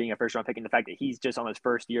him being a first round pick and the fact that he's just on his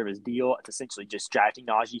first year of his deal, it's essentially just drafting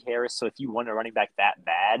Najee Harris. So if you want a running back that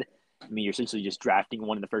bad, I mean, you're essentially just drafting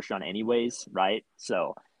one in the first round anyways, right?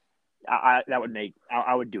 So I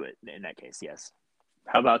would do it in that case, yes.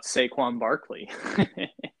 How about Saquon Barkley?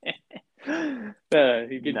 You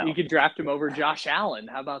could draft him over Josh Allen.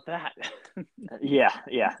 How about that? Yeah,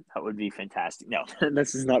 that would be fantastic. No,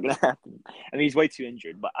 this is not going to happen. I mean, he's way too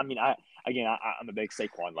injured. But I mean, I'm a big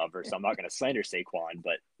Saquon lover, so I'm not going to slander Saquon.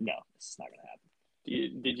 But no, this is not going to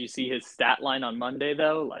happen. Did you see his stat line on Monday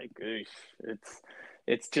though? Like,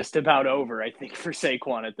 it's just about over, I think, for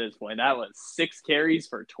Saquon at this point. That was 6 carries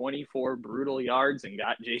for 24 brutal yards and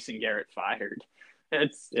got Jason Garrett fired.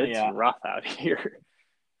 It's rough out here.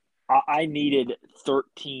 I needed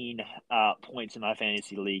 13 points in my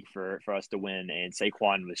fantasy league for us to win, and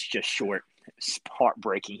Saquon was just short. It's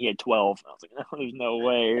heartbreaking. He had 12. I was like, oh, there's no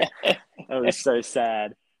way. That was so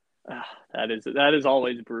sad. That is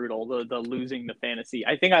always brutal. The losing the fantasy.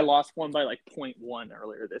 I think I lost one by like 0.1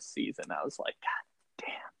 earlier this season. I was like, God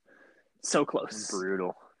damn, so close,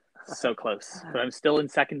 Brutal, so close. But I'm still in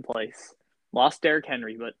second place. Lost Derrick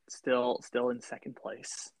Henry, but still in second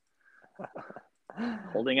place.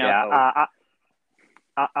 Holding out.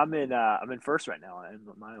 Yeah, I'm in first right now in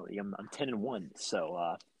my league. I'm 10-1.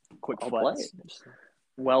 So quick flex.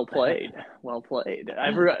 Well played.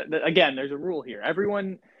 Again, there's a rule here.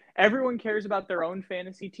 Everyone cares about their own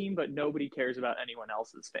fantasy team, but nobody cares about anyone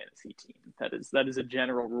else's fantasy team. That is a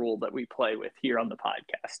general rule that we play with here on the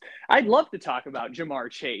podcast. I'd love to talk about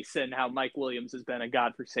Ja'Marr Chase and how Mike Williams has been a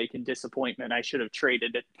godforsaken disappointment. I should have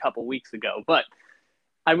traded it a couple weeks ago, but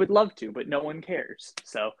I would love to, but no one cares.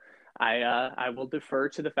 So I will defer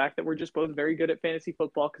to the fact that we're just both very good at fantasy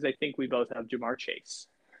football because I think we both have Ja'Marr Chase.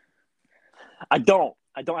 I don't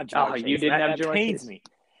have Ja'Marr Chase. You didn't have Ja'Marr Chase? That pains me.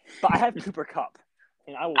 But I have Cooper Kupp,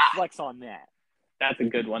 and I will flex on that. That's a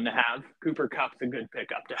good one to have. Cooper Kupp's a good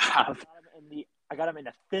pickup to have. I got him in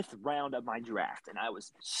the 5th round of my draft, and I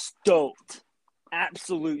was stoked.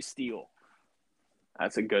 Absolute steal.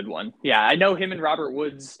 That's a good one. Yeah, I know him and Robert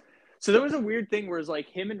Woods. So there was a weird thing where it's like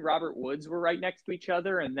him and Robert Woods were right next to each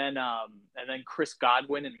other, and then Chris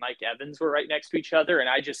Godwin and Mike Evans were right next to each other, and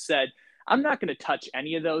I just said, I'm not going to touch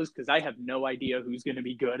any of those because I have no idea who's going to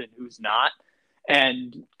be good and who's not.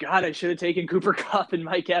 And God, I should have taken Cooper Kupp and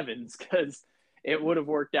Mike Evans because it would have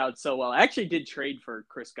worked out so well. I actually did trade for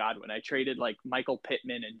Chris Godwin. I traded like Michael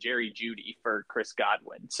Pittman and Jerry Jeudy for Chris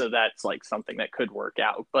Godwin. So that's like something that could work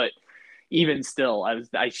out. But even still,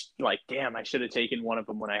 I should have taken one of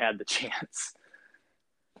them when I had the chance.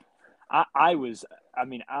 I was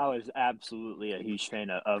absolutely a huge fan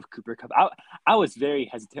of Cooper Kupp. I was very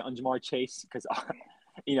hesitant on Ja'Marr Chase because,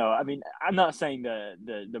 I'm not saying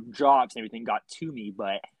the drops and everything got to me,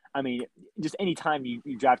 but I mean, just anytime you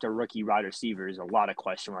draft a rookie wide receiver, there's a lot of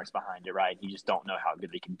question marks behind it, right? You just don't know how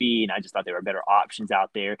good they can be, and I just thought there were better options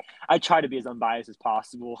out there. I try to be as unbiased as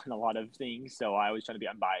possible in a lot of things, so I was trying to be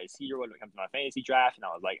unbiased here when it comes to my fantasy draft, and I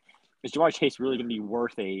was like, is Ja'Marr Chase really going to be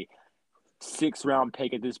worth a 6th round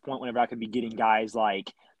pick at this point whenever I could be getting guys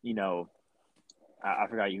like, I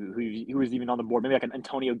forgot who was even on the board, maybe like an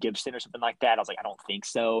Antonio Gibson or something like that. I was like, I don't think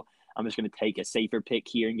so. I'm just going to take a safer pick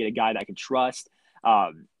here and get a guy that I can trust.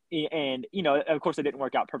 And, of course, it didn't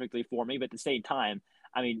work out perfectly for me, but at the same time,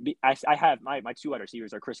 I mean, I have my 2 wide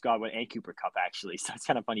receivers are Chris Godwin and Cooper Kupp, actually. So it's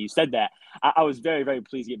kind of funny you said that. I was very, very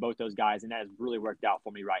pleased to get both those guys, and that has really worked out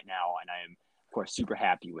for me right now. And I am, of course, super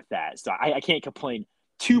happy with that. So I can't complain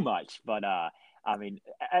too much, but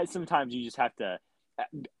sometimes you just have to.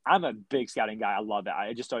 I'm a big scouting guy. I love it.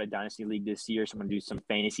 I just started Dynasty League this year, so I'm going to do some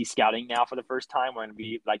fantasy scouting now for the first time. We're going to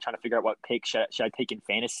be like trying to figure out what pick should I take in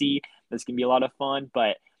fantasy. That's going to be a lot of fun,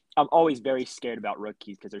 but I'm always very scared about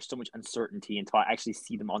rookies because there's so much uncertainty until I actually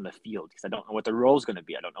see them on the field because I don't know what their role is going to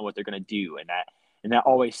be. I don't know what they're going to do, and that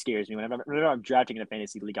always scares me. Whenever I'm drafting in a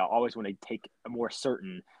fantasy league, I always want to take a more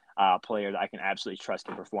certain player that I can absolutely trust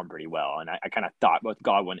to perform pretty well. And I kind of thought both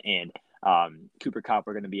Godwin and Cooper Kupp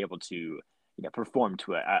are going to be able to perform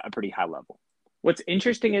to a pretty high level. What's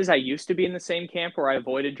interesting is I used to be in the same camp where I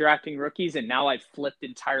avoided drafting rookies, and now I've flipped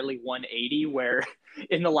entirely 180 where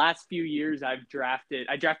in the last few years I drafted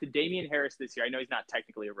Damian Harris this year. I know he's not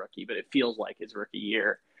technically a rookie, but it feels like his rookie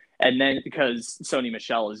year. And then because Sony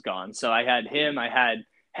Michel is gone. So I had him, I had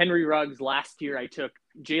Henry Ruggs last year. I took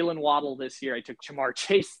Jalen Waddle this year. I took Ja'Marr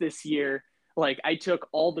Chase this year. Like I took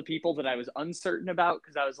all the people that I was uncertain about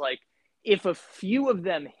because I was like, if a few of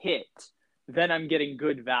them hit, then I'm getting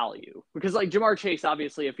good value. Because like Ja'Marr Chase,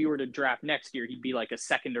 obviously, if he were to draft next year, he'd be like a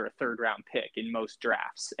 2nd or a 3rd round pick in most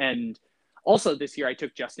drafts. And also this year, I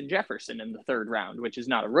took Justin Jefferson in the 3rd round, which is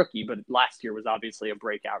not a rookie, but last year was obviously a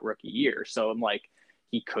breakout rookie year. So I'm like,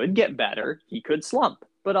 he could get better. He could slump,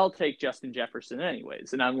 but I'll take Justin Jefferson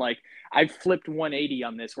anyways. And I'm like, I've flipped 180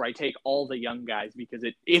 on this where I take all the young guys because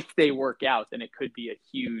if they work out, then it could be a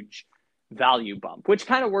huge value bump, which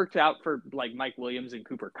kind of worked out for like Mike Williams and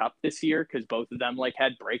Cooper Kupp this year because both of them like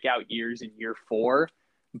had breakout years in year 4.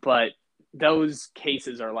 But those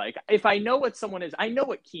cases are like, if I know what someone is, I know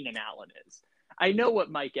what Keenan Allen is. I know what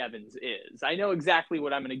Mike Evans is. I know exactly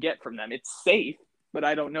what I'm going to get from them. It's safe, but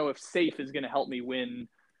I don't know if safe is going to help me win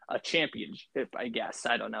a championship, I guess.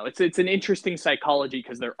 I don't know. It's an interesting psychology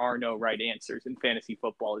because there are no right answers and fantasy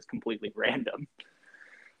football is completely random.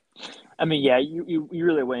 I mean, yeah, you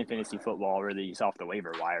really win fantasy football really off the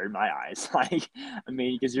waiver wire in my eyes. Like, I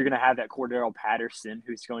mean, because you're going to have that Cordero Patterson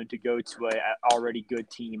who's going to go to a already good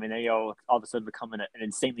team, and they all of a sudden become an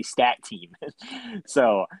insanely stacked team.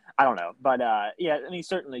 So I don't know, but yeah, I mean,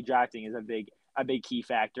 certainly drafting is a big key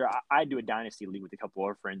factor. I do a dynasty league with a couple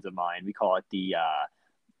of friends of mine. We call it the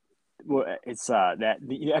it's have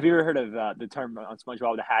you ever heard of the term on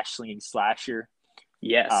SpongeBob, the hash slinging slasher?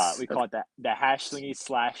 Yes. We call it the hash slinging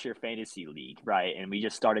slasher fantasy league, right? And we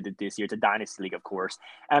just started it this year. It's a dynasty league, of course.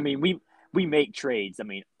 I mean, we make trades. I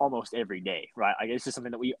mean, almost every day, right? Like it's just something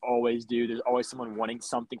that we always do. There's always someone wanting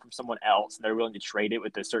something from someone else, and they're willing to trade it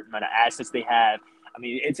with a certain amount of assets they have. I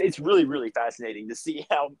mean, it's really really fascinating to see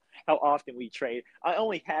how often we trade. I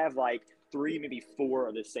only have like three, maybe four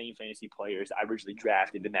of the same fantasy players I originally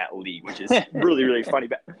drafted in that league, which is really really funny,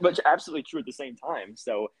 but absolutely true at the same time.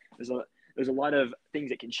 So there's a lot of things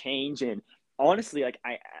that can change. And honestly, like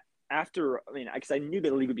because I knew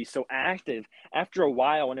the league would be so active, after a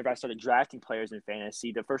while, whenever I started drafting players in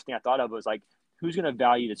fantasy, the first thing I thought of was like, who's going to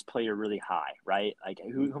value this player really high, right? Like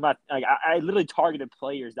who am I? Like I literally targeted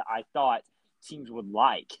players that I thought teams would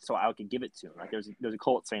like, so I could give it to them. Like there's a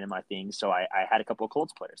Colts fan in my thing, so I had a couple of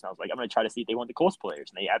Colts players, and I was like, I'm going to try to see if they want the Colts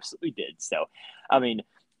players, and they absolutely did. So, I mean,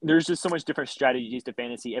 there's just so much different strategies to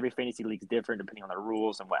fantasy. Every fantasy league is different depending on the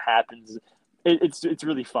rules and what happens. It's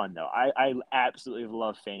really fun though. I absolutely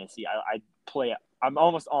love fantasy. I play. I'm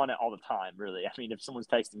almost on it all the time. Really. I mean, if someone's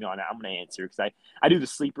texting me on it, I'm gonna answer because I do the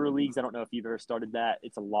sleeper leagues. I don't know if you've ever started that.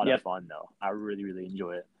 It's a lot of fun though. I really really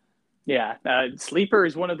enjoy it. Yeah, Sleeper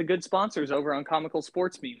is one of the good sponsors over on Comical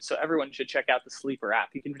Sports Memes, so everyone should check out the Sleeper app.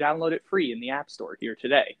 You can download it free in the App Store here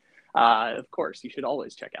today. Of course, you should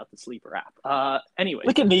always check out the Sleeper app. Anyway,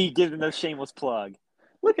 look at me giving a shameless plug.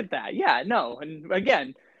 Look at that. Yeah, no, and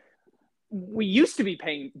again, we used to be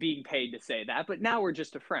being paid to say that, but now we're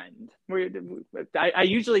just a friend. I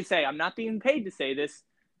usually say I'm not being paid to say this.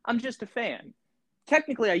 I'm just a fan.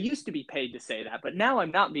 Technically, I used to be paid to say that, but now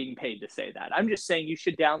I'm not being paid to say that. I'm just saying you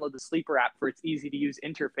should download the Sleeper app for its easy-to-use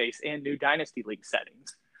interface and new Dynasty League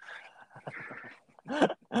settings.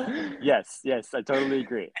 Yes, I totally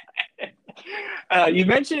agree. You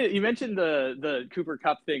mentioned the Cooper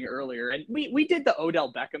Kupp thing earlier, and we did the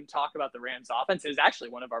Odell Beckham talk about the Rams offense. It was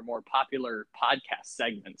actually one of our more popular podcast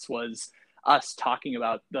segments, was us talking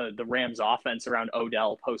about the Rams offense around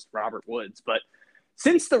Odell post Robert Woods. But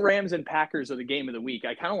since the Rams and Packers are the game of the week,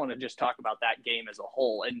 I kind of want to just talk about that game as a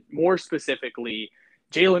whole, and more specifically,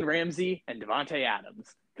 Jalen Ramsey and Davante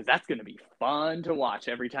Adams, because that's going to be fun to watch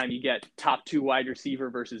every time you get top two wide receiver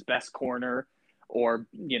versus best corner, or,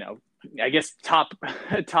 I guess top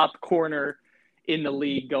corner in the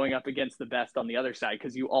league going up against the best on the other side,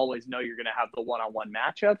 because you always know you're going to have the one-on-one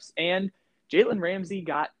matchups. And Jalen Ramsey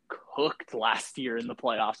got cooked last year in the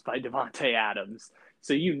playoffs by Davante Adams.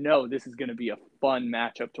 So this is going to be a fun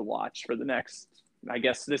matchup to watch for the next, I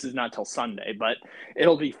guess this is not till Sunday, but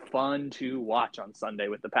it'll be fun to watch on Sunday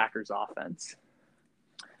with the Packers offense.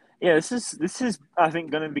 Yeah, this is I think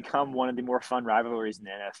going to become one of the more fun rivalries in the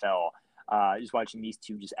NFL. Just watching these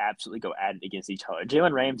two just absolutely go at it against each other.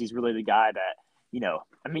 Jalen Ramsey's really the guy that,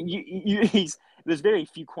 I mean, there's very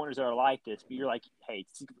few corners that are like this, but you're like, hey,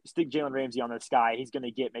 stick Jalen Ramsey on this guy. He's going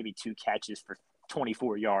to get maybe 2 catches for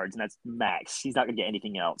 24 yards, and that's max. He's not going to get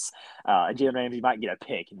anything else. Jalen Ramsey might get a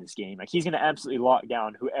pick in this game. Like, he's going to absolutely lock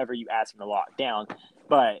down whoever you ask him to lock down.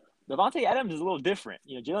 But Davante Adams is a little different.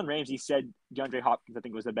 Jalen Ramsey said DeAndre Hopkins, I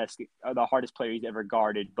think, was the hardest player he's ever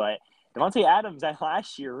guarded. But Davante Adams that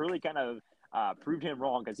last year really kind of proved him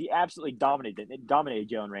wrong, because he absolutely dominated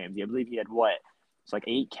Jalen Ramsey. I believe he had it's like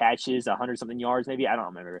 8 catches, 100-something yards, maybe. I don't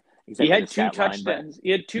remember exactly. He had 2 touchdowns.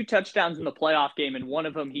 He had 2 touchdowns in the playoff game, and one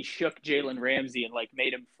of them he shook Jalen Ramsey and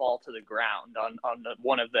made him fall to the ground on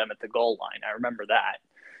one of them at the goal line. I remember that.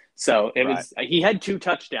 So he had 2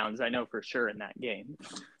 touchdowns, I know for sure, in that game.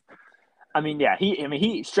 I mean, yeah,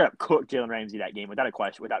 he straight up cooked Jalen Ramsey that game without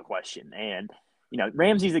question. And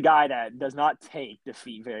Ramsey's a guy that does not take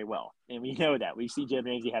defeat very well, and we know that. We see Jalen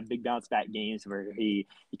Ramsey have big bounce back games where he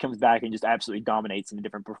comes back and just absolutely dominates in a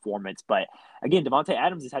different performance. But again, Davante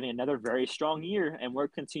Adams is having another very strong year, and we're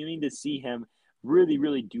continuing to see him really,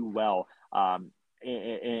 really do well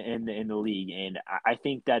in the league. And I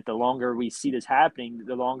think that the longer we see this happening,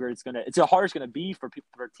 the harder it's gonna be for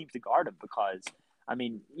teams to guard him, because I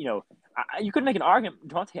mean, you could make an argument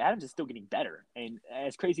Davante Adams is still getting better. And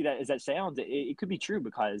as crazy as that sounds, it could be true,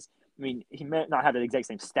 because, I mean, he may not have the exact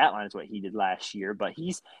same stat line as what he did last year, but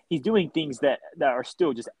he's doing things that are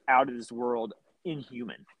still just out of this world,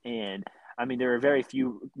 inhuman. And, I mean, there are very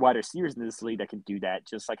few wide receivers in this league that can do that,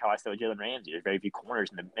 just like how I said with Jalen Ramsey. There's very few corners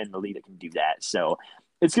in the league that can do that. So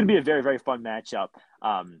it's going to be a very, very fun matchup.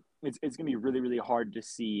 It's going to be really, really hard to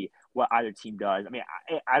see what either team does. I mean,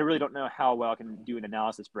 I really don't know how well I can do an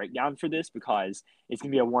analysis breakdown for this because it's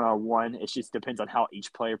going to be a one-on-one. It just depends on how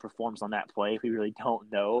each player performs on that play. We really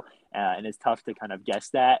don't know, and it's tough to kind of guess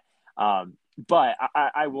that. But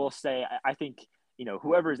I will say I think,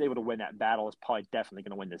 whoever is able to win that battle is probably definitely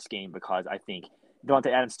going to win this game because I think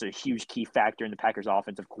Davante Adams is a huge key factor in the Packers'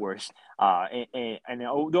 offense, of course. And the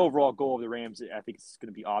overall goal of the Rams, I think, is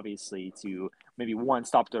going to be obviously to maybe one,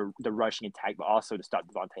 stop the rushing attack, but also to stop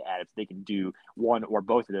Davante Adams. If they can do one or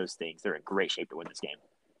both of those things, they're in great shape to win this game.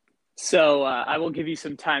 So I will give you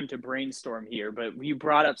some time to brainstorm here, but you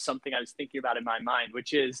brought up something I was thinking about in my mind,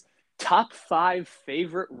 which is top 5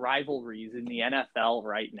 favorite rivalries in the NFL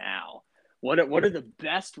right now. What are the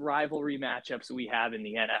best rivalry matchups we have in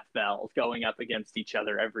the NFL going up against each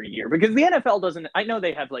other every year? Because the NFL doesn't – I know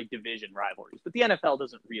they have, like, division rivalries, but the NFL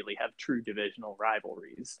doesn't really have true divisional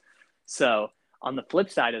rivalries. So on the flip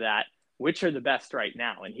side of that, which are the best right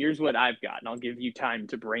now? And here's what I've got, and I'll give you time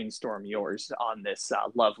to brainstorm yours on this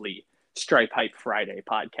lovely Stripe Hype Friday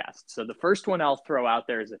podcast. So the first one I'll throw out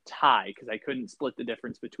there is a tie because I couldn't split the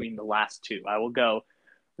difference between the last two. I will go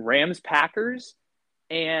Rams-Packers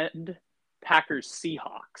and –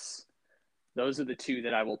 Packers-Seahawks. Those are the two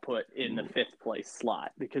that I will put in the 5th place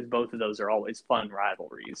slot because both of those are always fun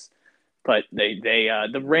rivalries. But the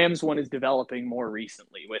Rams one is developing more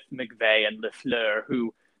recently with McVay and LaFleur,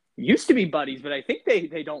 who used to be buddies, but I think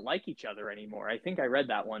they don't like each other anymore. I think I read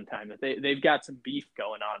that one time that they've got some beef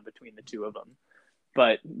going on between the two of them.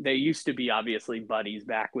 But they used to be obviously buddies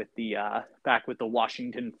back with the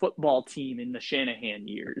Washington football team in the Shanahan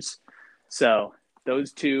years. So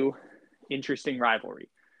those two. Interesting rivalry.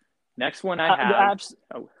 Next one I have.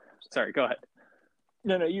 Oh, sorry. Go ahead.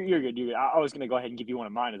 No, you're good. You're good. I was going to go ahead and give you one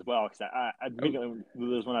of mine as well because I immediately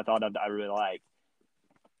was one I thought of that I really liked.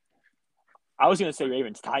 I was going to say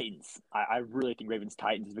Ravens-Titans. I really think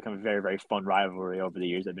Ravens-Titans has become a very, very fun rivalry over the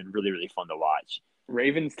years. They've been really, really fun to watch.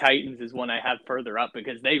 Ravens-Titans is one I have further up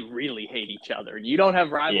because they really hate each other. You don't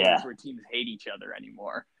have rivalries where teams hate each other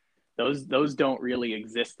anymore. Those don't really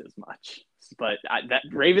exist as much. But that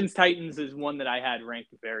Ravens-Titans is one that I had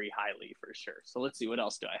ranked very highly for sure. So let's see, what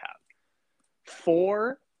else do I have?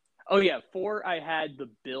 4 I had the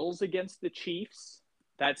Bills against the Chiefs.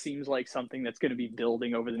 That seems like something that's going to be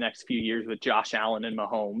building over the next few years with Josh Allen and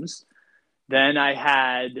Mahomes. Then I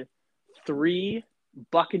had 3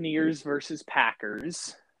 Buccaneers versus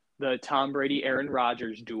Packers. The Tom Brady, Aaron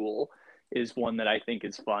Rodgers duel is one that I think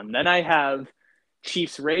is fun. Then I have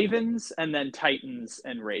Chiefs, Ravens, and then Titans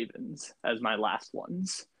and Ravens as my last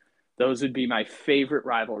ones. Those would be my favorite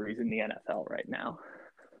rivalries in the NFL right now.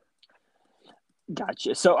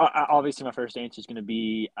 Gotcha. So obviously my first answer is going to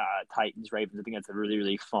be Titans, Ravens. I think that's a really,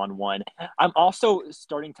 really fun one. I'm also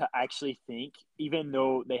starting to actually think, even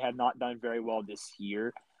though they have not done very well this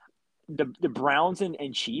year, the Browns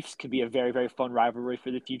and Chiefs could be a very, very fun rivalry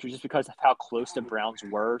for the future just because of how close the Browns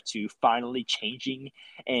were to finally changing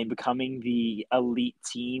and becoming the elite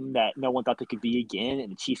team that no one thought they could be again.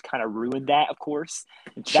 And the Chiefs kind of ruined that, of course.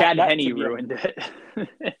 Chad Henne ruined it.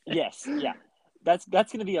 Yes, yeah. That's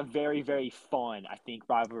going to be a very, very fun, I think,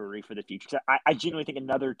 rivalry for the future. I genuinely think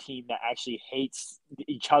another team that actually hates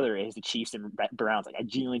each other is the Chiefs and Browns. Like, I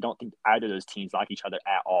genuinely don't think either of those teams like each other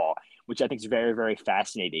at all, which I think is very, very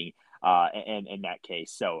fascinating in that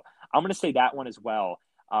case. So I'm going to say that one as well.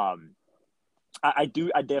 I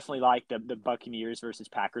definitely like the Buccaneers versus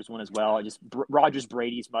Packers one as well. Just Rodgers,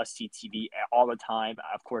 Brady's must-see TV all the time.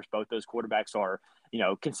 Of course, both those quarterbacks are,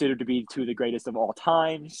 considered to be 2 of the greatest of all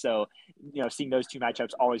time. So, seeing those two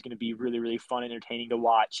matchups always going to be really, really fun and entertaining to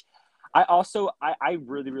watch. I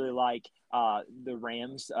really, really like the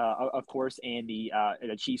Rams, of course, and the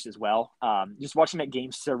Chiefs as well. Just watching that game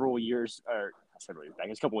a couple of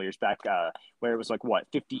years back, where it was like,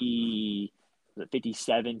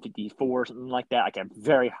 57, 54, something like that. Like a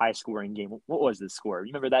very high scoring game. What was the score?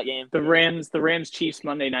 You remember that game? The Rams Chiefs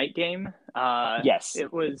Monday night game. Yes.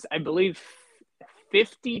 It was, I believe,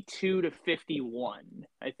 52-51,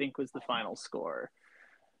 I think was the final score.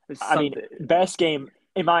 Best game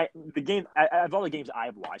of all the games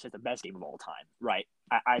I've watched, it's the best game of all time, right?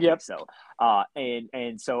 I think so.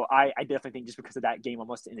 And so I definitely think just because of that game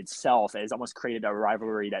almost in itself has almost created a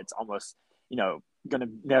rivalry that's almost, going to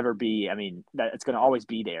never be, that it's going to always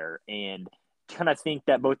be there. And kind of think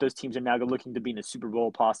that both those teams are now looking to be in the Super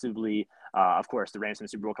Bowl, possibly. Of course, the Rams in the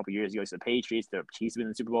Super Bowl a couple of years ago to the Patriots. The Chiefs have been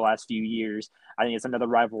in the Super Bowl the last few years. I think it's another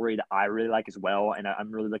rivalry that I really like as well, and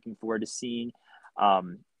I'm really looking forward to seeing.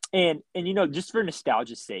 And just for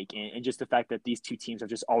nostalgia's sake, and just the fact that these two teams have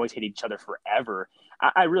just always hated each other forever,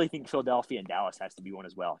 I really think Philadelphia and Dallas has to be one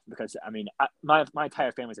as well. Because my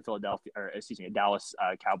entire family's a Dallas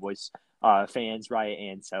Cowboys fans, right?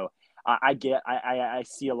 And so I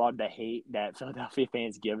see a lot of the hate that Philadelphia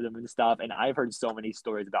fans give them and stuff. And I've heard so many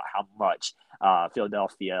stories about how much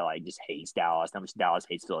Philadelphia just hates Dallas, how much Dallas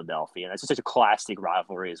hates Philadelphia, and that's just such a classic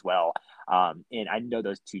rivalry as well. And I know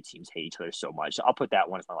those two teams hate each other so much. So I'll put that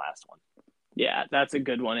one as my last one. Yeah, that's a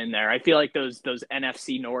good one in there. I feel like those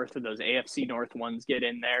NFC North or those AFC North ones get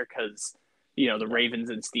in there because the Ravens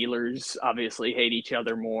and Steelers obviously hate each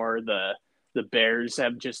other more. The Bears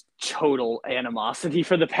have just total animosity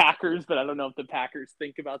for the Packers, but I don't know if the Packers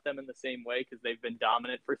think about them in the same way because they've been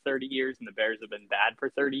dominant for 30 years and the Bears have been bad for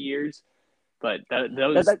 30 years. But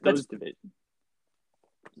those divisions.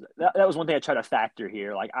 That was one thing I tried to factor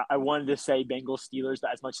here. Like I wanted to say Bengals Steelers,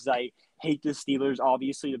 but as much as I hate the Steelers,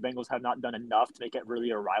 obviously the Bengals have not done enough to make it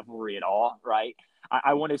really a rivalry at all, right?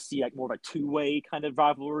 I want to see more of a two-way kind of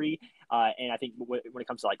rivalry, and I think when it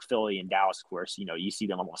comes to Philly and Dallas, of course, you see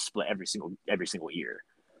them almost split every single year.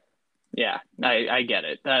 Yeah, I get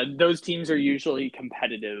it. Those teams are usually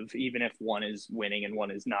competitive, even if one is winning and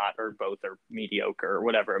one is not, or both are mediocre, or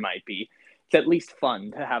whatever it might be. It's at least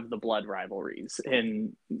fun to have the blood rivalries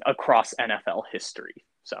across NFL history.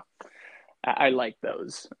 So I like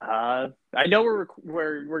those. I know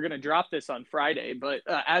we're gonna drop this on Friday, but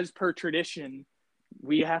as per tradition,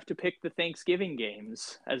 we have to pick the Thanksgiving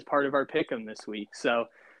games as part of our pick'em this week. So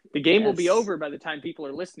the game will be over by the time people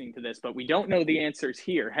are listening to this, but we don't know the answers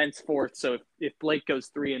here henceforth. So if Blake goes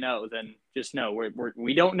 3-0, then just know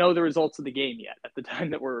we don't know the results of the game yet at the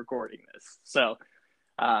time that we're recording this. So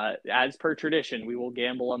as per tradition, we will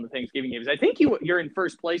gamble on the Thanksgiving games. I think you're in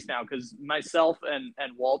first place now because myself and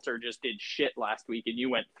Walter just did shit last week and you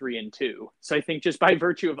went 3-2. So I think just by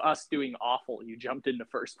virtue of us doing awful, you jumped into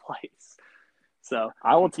first place. So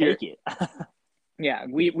I will take it. Yeah,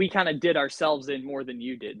 we kind of did ourselves in more than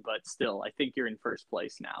you did, but still, I think you're in first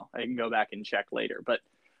place now. I can go back and check later. But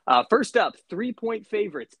first up, 3-point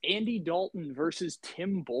favorites, Andy Dalton versus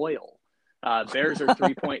Tim Boyle. Bears are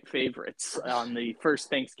 3-point favorites on the first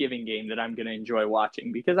Thanksgiving game that I'm going to enjoy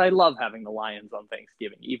watching because I love having the Lions on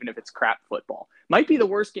Thanksgiving, even if it's crap football. Might be the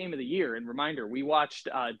worst game of the year. And reminder, we watched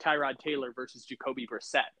Tyrod Taylor versus Jacoby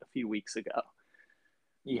Brissett a few weeks ago.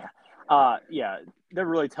 Yeah. They're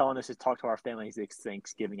really telling us to talk to our families this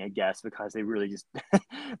Thanksgiving, I guess, because they really just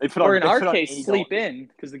they put or on. In our case, sleep in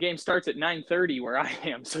because the game starts at 9:30 where I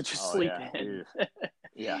am, so just sleep in.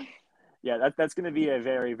 Yeah. That's going to be a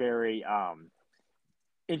very, very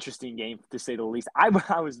interesting game to say the least. I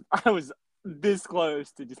was this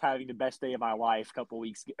close to just having the best day of my life a couple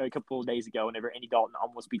of days ago whenever Andy Dalton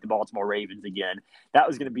almost beat the Baltimore Ravens again. That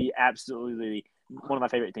was going to be absolutely one of my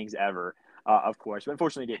favorite things ever. Of course, but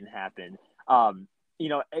unfortunately it didn't happen.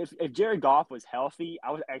 If Jared Goff was healthy, I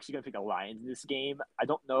was actually going to pick the Lions in this game. I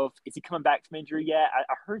don't know is he coming back from injury yet?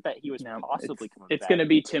 I heard that he was possibly coming back. It's going to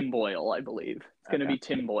be Tim Boyle, I believe. It's going to be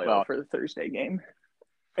Tim Boyle for the Thursday game.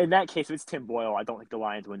 In that case, if it's Tim Boyle, I don't think the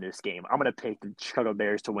Lions win this game. I'm going to pick the Chicago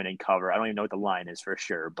Bears to win and cover. I don't even know what the line is for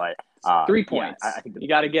sure, but 3 points. Yeah, I think you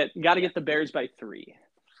got to get the Bears by 3.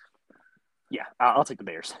 Yeah, I'll take the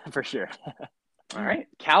Bears for sure. All right,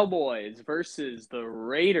 Cowboys versus the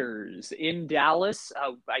Raiders in Dallas.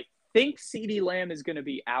 I think CeeDee Lamb is going to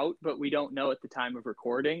be out, but we don't know at the time of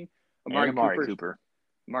recording. Amari Cooper.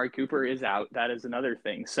 Amari Cooper is out. That is another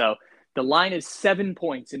thing. So the line is 7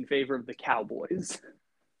 points in favor of the Cowboys.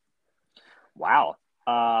 Wow.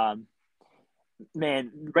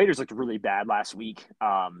 Man, Raiders looked really bad last week.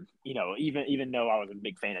 Even though I'm a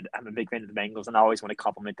big fan of the Bengals, and I always want to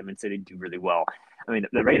compliment them and say they do really well. I mean,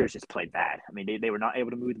 the Raiders just played bad. I mean, they were not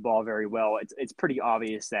able to move the ball very well. It's pretty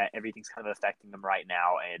obvious that everything's kind of affecting them right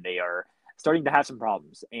now, and they are starting to have some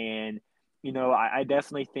problems. And I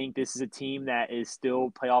definitely think this is a team that is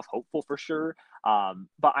still playoff hopeful for sure.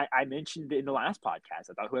 But I mentioned in the last podcast,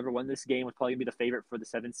 I thought whoever won this game was probably going to be the favorite for the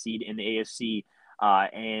 7th seed in the AFC.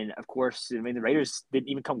 And of course, the Raiders didn't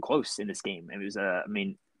even come close in this game. It was,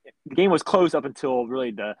 the game was close up until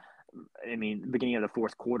really the beginning of the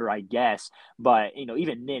fourth quarter, I guess. But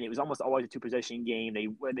even then, it was almost always a 2-possession game. They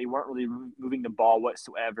weren't really moving the ball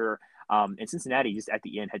whatsoever. And Cincinnati just at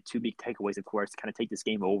the end had 2 big takeaways, of course, to kind of take this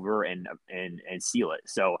game over and seal it.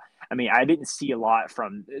 So I didn't see a lot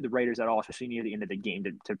from the Raiders at all, especially near the end of the game,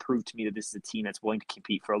 to prove to me that this is a team that's willing to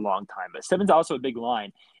compete for a long time. But 7's also a big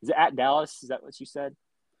line. Is it at Dallas? Is that what you said?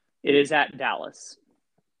 It is at Dallas.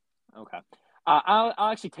 Okay.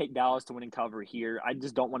 I'll actually take Dallas to win and cover here. I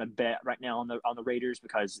just don't want to bet right now on the Raiders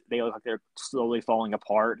because they look like they're slowly falling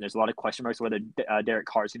apart. There's a lot of question marks whether Derek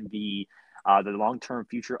Carr is going to be the long-term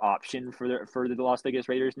future option for the Las Vegas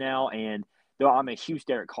Raiders now. And though I'm a huge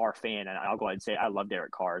Derek Carr fan, and I'll go ahead and say I love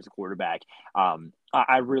Derek Carr as a quarterback,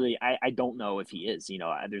 I really don't know if he is.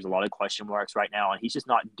 There's a lot of question marks right now, and he's just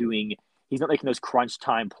not doing. He's not making those crunch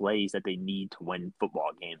time plays that they need to win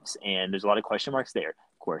football games, and there's a lot of question marks there,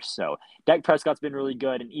 of course. So Dak Prescott's been really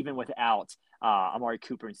good, and even without Amari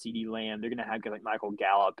Cooper and CeeDee Lamb, they're going to have guys like Michael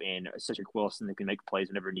Gallup and Cedric Wilson that can make plays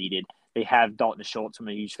whenever needed. They have Dalton Schultz, who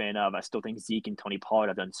I'm a huge fan of. I still think Zeke and Tony Pollard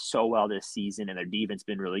have done so well this season, and their defense has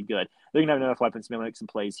been really good. They're going to have enough weapons to make some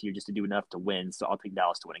plays here just to do enough to win, so I'll take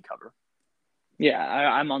Dallas to win and cover. Yeah,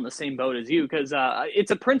 I'm on the same boat as you because it's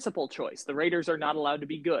a principal choice. The Raiders are not allowed to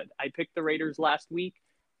be good. I picked the Raiders last week.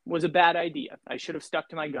 Was a bad idea. I should have stuck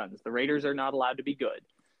to my guns. The Raiders are not allowed to be good.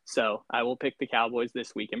 So I will pick the Cowboys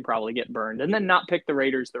this week and probably get burned and then not pick the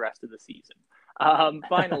Raiders the rest of the season.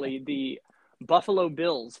 Finally, the Buffalo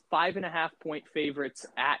Bills, 5.5-point favorites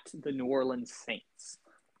at the New Orleans Saints.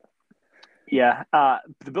 Yeah,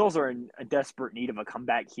 the Bills are in a desperate need of a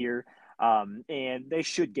comeback here, and they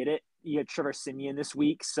should get it. You had Trevor Siemian this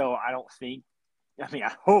week, so I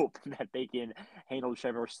hope that they can handle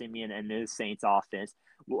Trevor Siemian and the Saints offense.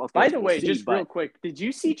 Well, by the way, just real quick, did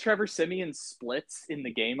you see Trevor Siemian's splits in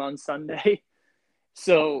the game on Sunday?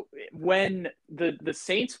 So when the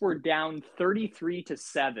Saints were down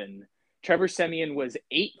 33-7, Trevor Siemian was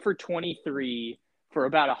 8 for 23 for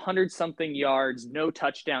about 100-something yards, no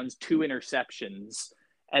touchdowns, 2 interceptions.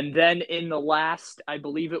 And then in the last, I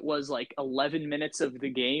believe it was like 11 minutes of the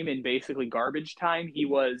game in basically garbage time, he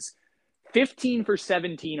was 15 for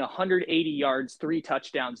 17, 180 yards, 3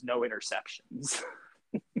 touchdowns, no interceptions.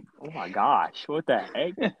 Oh my gosh, what the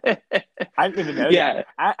heck? I didn't even know that.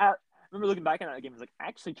 I remember looking back at that game, I was like,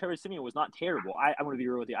 actually, Trevor Siemian was not terrible. I want to be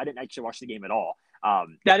real with you. I didn't actually watch the game at all.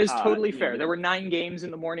 That is totally fair. There were 9 games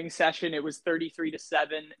in the morning session. It was 33-7.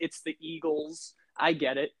 It's the Eagles. I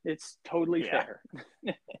get it. It's totally fair.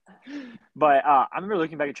 But I remember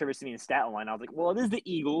looking back at Trevor Siemian's stat line. I was like, well, it is the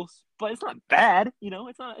Eagles, but it's not bad.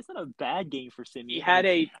 It's not a bad game for Siemian. He had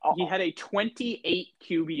a 28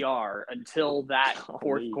 QBR until that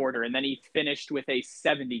fourth quarter, and then he finished with a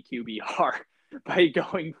 70 QBR by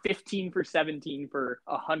going 15 for 17 for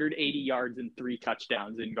 180 yards and 3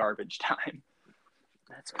 touchdowns in garbage time.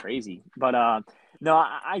 That's crazy. But no,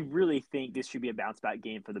 I really think this should be a bounce-back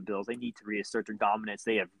game for the Bills. They need to reassert their dominance.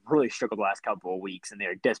 They have really struggled the last couple of weeks, and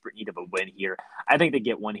they're in desperate need of a win here. I think they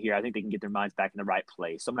get one here. I think they can get their minds back in the right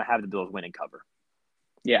place. So I'm going to have the Bills win and cover.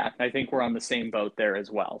 Yeah, I think we're on the same boat there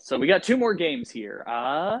as well. So we got 2 more games here.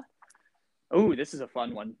 This is a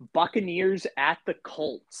fun one. Buccaneers at the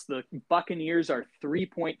Colts. The Buccaneers are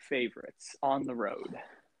 3-point favorites on the road.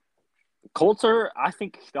 Colts are, I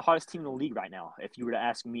think, the hottest team in the league right now. If you were to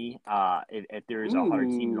ask me, if there is a hotter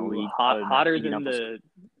team in the league, hotter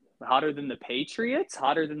than the Patriots,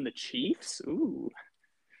 hotter than the Chiefs. Ooh,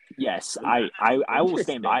 yes, I will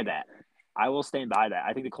stand by that. I will stand by that.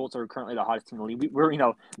 I think the Colts are currently the hottest team in the league.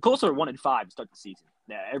 The Colts are 1-5 to start the season.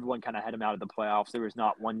 Everyone kind of had them out of the playoffs. There was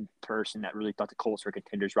not one person that really thought the Colts were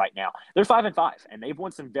contenders right now. They're 5-5, and they've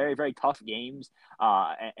won some very, very tough games.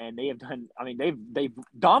 And they have done. I mean, they've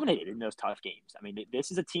dominated in those tough games. I mean,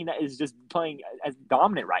 this is a team that is just playing as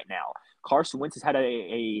dominant right now. Carson Wentz has had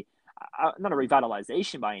a not a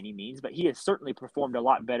revitalization by any means, but he has certainly performed a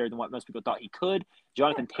lot better than what most people thought he could.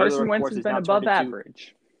 Jonathan Taylor, Carson Wentz has been above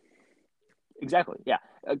average. Exactly, yeah.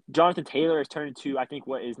 Jonathan Taylor has turned into, I think,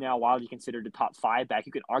 what is now widely considered a top 5 back.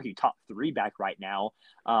 You could argue top 3 back right now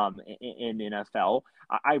in the NFL.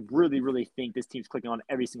 I really, really think this team's clicking on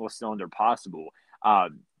every single cylinder possible.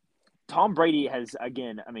 Tom Brady has,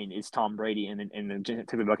 again, it's Tom Brady and the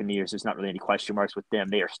Tampa Buccaneers. There's not really any question marks with them.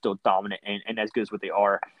 They are still dominant and as good as what they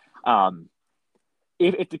are.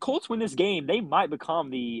 If the Colts win this game, they might become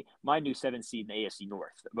my new 7th seed in the AFC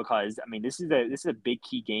North because this is a big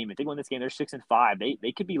key game. If they win this game, they're 6-5.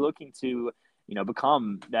 They could be looking to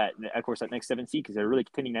become that, of course, that next 7th seed because they're really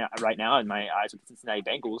contending right now in my eyes with the Cincinnati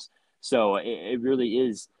Bengals. So it really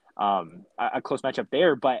is a close matchup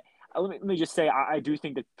there. But let me just say I do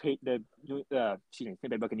think that the Tampa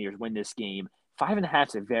Bay Buccaneers win this game. 5.5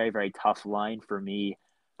 is a very, very tough line for me.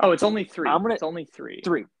 Oh, it's only 3. It's only 3.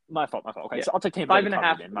 3. My fault. Okay, yeah. So I'll take Tampa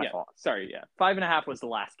 5.5. Then. My fault. Sorry, yeah. 5.5 was the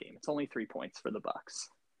last game. It's only 3 points for the Bucs.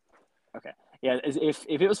 Okay. Yeah, if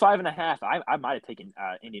it was 5.5, I might have taken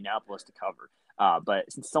Indianapolis to cover.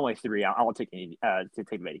 But since it's only 3, I'll take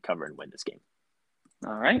Tampa Bay to cover and win this game.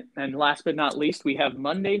 All right. And last but not least, we have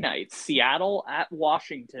Monday night, Seattle at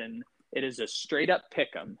Washington. It is a straight up pick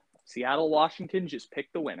 'em. Seattle, Washington, just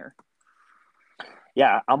pick the winner.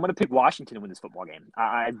 Yeah, I'm going to pick Washington to win this football game.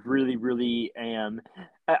 I really, really am.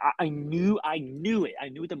 I knew it. I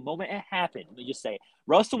knew it the moment it happened. Let me just say,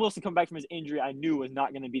 Russell Wilson coming back from his injury, I knew was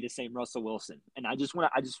not going to be the same Russell Wilson. And I don't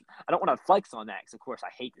want to flex on that because, of course, I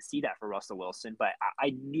hate to see that for Russell Wilson. But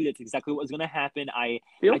I knew that's exactly what was going to happen. I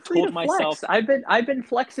told myself, I've been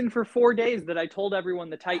flexing for 4 days that I told everyone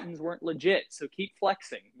the Titans weren't legit. So keep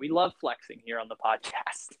flexing. We love flexing here on the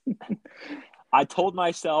podcast. I told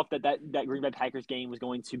myself that Green Bay Packers game was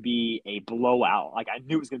going to be a blowout. Like, I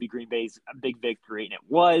knew it was going to be Green Bay's big victory, and it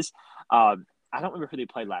was. I don't remember who they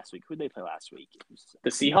played last week. Who did they play last week? The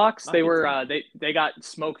Seahawks. They were they got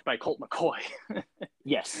smoked by Colt McCoy.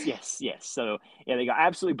 Yes. So yeah, they got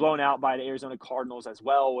absolutely blown out by the Arizona Cardinals as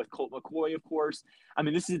well with Colt McCoy, of course. I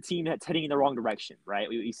mean, this is a team that's heading in the wrong direction, right?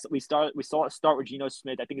 We saw it start with Geno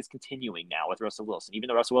Smith. I think it's continuing now with Russell Wilson, even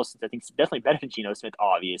though Russell Wilson, I think, is definitely better than Geno Smith,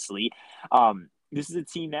 obviously. This is a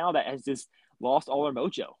team now that has just lost all their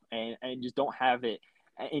mojo and just don't have it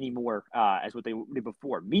anymore as what they did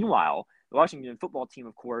before. Meanwhile, the Washington football team,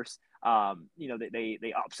 of course,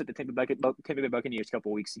 they upset the Tampa Bay Buccaneers a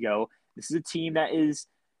couple of weeks ago. This is a team that is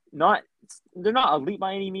they're not elite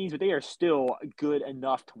by any means, but they are still good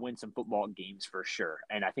enough to win some football games for sure.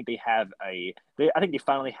 And I think they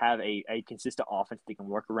finally have a consistent offense they can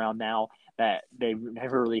work around now that they've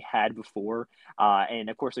never really had before. And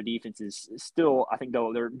of course, their defense is still, I think,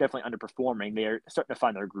 though they're definitely underperforming, they're starting to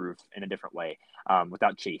find their groove in a different way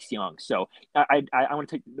without Chase Young. So I want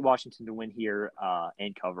to take Washington to win here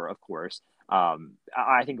and cover, of course.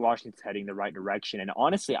 I think Washington's heading the right direction. And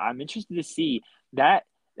honestly, I'm interested to see that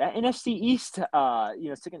NFC East,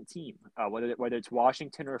 second team, whether it's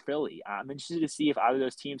Washington or Philly. I'm interested to see if either of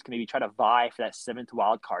those teams can maybe try to vie for that seventh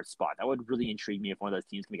wild card spot. That would really intrigue me if one of those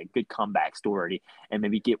teams can make a good comeback story and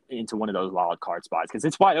maybe get into one of those wild card spots because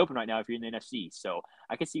it's wide open right now if you're in the NFC. So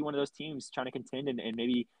I could see one of those teams trying to contend and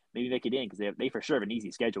maybe make it in because they for sure have an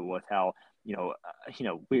easy schedule with how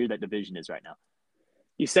weird that division is right now.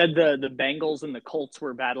 You said the Bengals and the Colts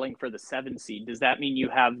were battling for the 7 seed. Does that mean you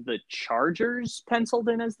have the Chargers penciled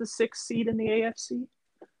in as the 6th seed in the AFC?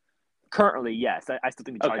 Currently, yes. I still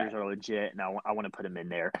think the Chargers are legit, and I want to put them in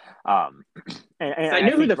there. And I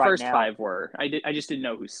knew who the first 5 were. I just didn't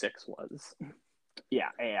know who 6 was. Yeah.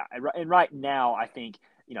 And right now, I think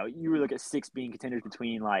you look at 6 being contenders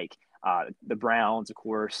between the Browns, of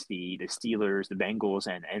course, the Steelers, the Bengals,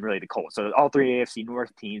 and really the Colts. So all 3 AFC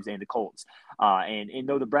North teams and the Colts. And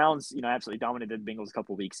though the Browns, absolutely dominated the Bengals a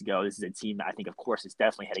couple of weeks ago, this is a team that I think, of course, is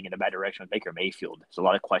definitely heading in a bad direction with Baker Mayfield. There's a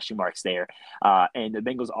lot of question marks there. And the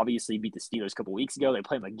Bengals obviously beat the Steelers a couple of weeks ago. They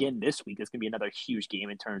play them again this week. It's going to be another huge game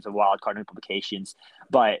in terms of wild card implications.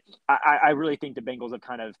 But I really think the Bengals have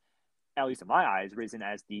kind of, at least in my eyes, risen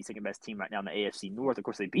as the second best team right now in the AFC North. Of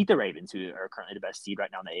course, they beat the Ravens, who are currently the best seed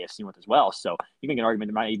right now in the AFC North as well. So you can make an argument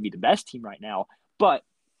they might even be the best team right now. But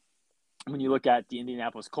when you look at the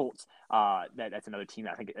Indianapolis Colts, that's another team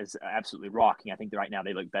that I think is absolutely rocking. I think that right now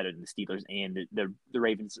they look better than the Steelers and the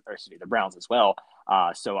Ravens, or excuse me, the Browns as well.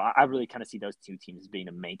 So I really kind of see those 2 teams as being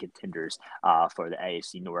the main contenders for the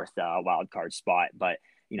AFC North wild card spot. But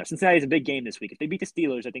Cincinnati is a big game this week. If they beat the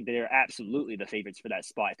Steelers, I think they are absolutely the favorites for that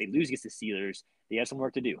spot. If they lose against the Steelers, they have some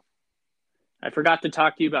work to do. I forgot to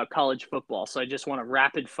talk to you about college football, so I just want to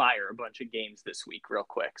rapid fire a bunch of games this week real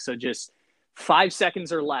quick. So just 5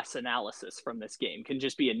 seconds or less analysis from this game. Can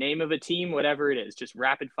just be a name of a team, whatever it is. Just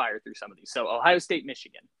rapid fire through some of these. So Ohio State,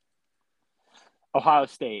 Michigan. Ohio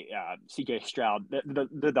State, CJ Stroud,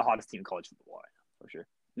 they're the hottest team in college football right now, for sure.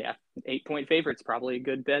 Yeah, 8-point favorites, probably a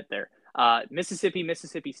good bet there. Mississippi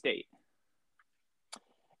State.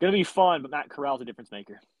 Going to be fun, but Matt Corral's a difference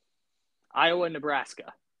maker. Iowa,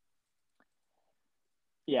 Nebraska.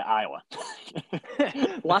 Yeah, Iowa.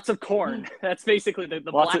 Lots of corn. That's basically the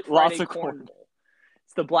Black Friday Corn Bowl.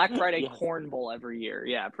 It's the Black Friday Corn Bowl every year.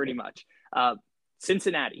 Yeah, pretty much.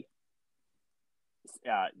 Cincinnati.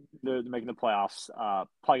 They're making the playoffs.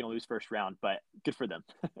 Probably going to lose first round, but good for them.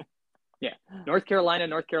 Yeah. North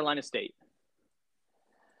Carolina State.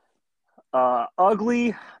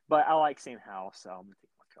 Ugly, but I like Sam Howell, so I'm going to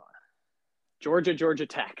take North Georgia Carolina.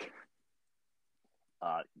 Tech.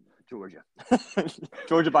 Georgia.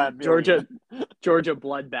 Georgia by a million. Georgia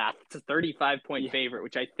bloodbath. It's a 35-point favorite,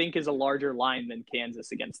 which I think is a larger line than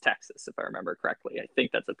Kansas against Texas, if I remember correctly. I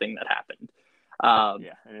think that's a thing that happened.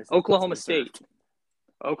 Oklahoma State.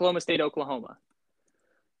 Oklahoma.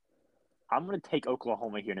 I'm going to take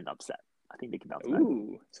Oklahoma here in an upset. I think they can bounce back.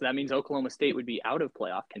 Ooh, so that means Oklahoma State would be out of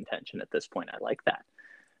playoff contention at this point. I like that.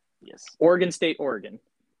 Yes. Oregon State. Oregon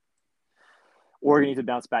needs a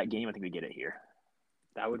bounce back game. I think we get it here.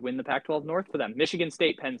 That would win the Pac-12 North for them. Michigan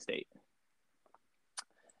State, Penn State.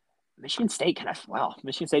 Michigan State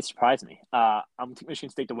Michigan State surprised me. I'm taking Michigan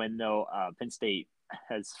State to win though. Penn State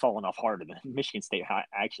has fallen off harder than Michigan State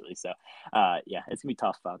actually. So, yeah, it's gonna be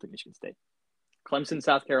tough to Michigan State. Clemson,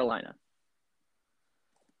 South Carolina.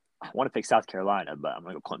 I want to pick South Carolina, but I'm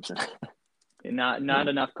gonna go Clemson. Not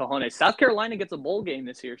enough cojones. South Carolina gets a bowl game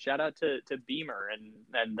this year. Shout out to Beamer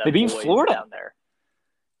and they beat Florida down there.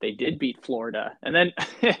 They did beat Florida. And then,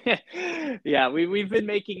 yeah, we've been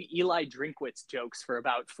making Eli Drinkwitz jokes for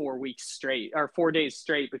about 4 days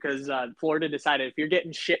straight because Florida decided if you're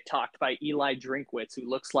getting shit-talked by Eli Drinkwitz, who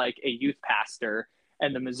looks like a youth pastor,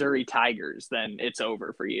 and the Missouri Tigers, then it's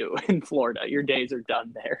over for you in Florida. Your days are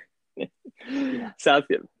done there. Yeah.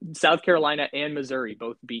 South Carolina and Missouri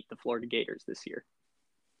both beat the Florida Gators this year.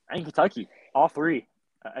 And Kentucky, all three.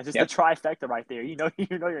 It's just a trifecta right there. You know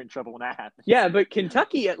you're in trouble when that happens. Yeah, but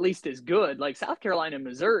Kentucky at least is good. Like South Carolina and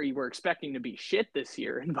Missouri were expecting to be shit this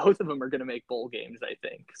year, and both of them are going to make bowl games, I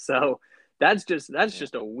think. So that's just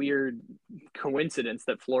a weird coincidence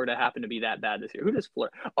that Florida happened to be that bad this year. Who does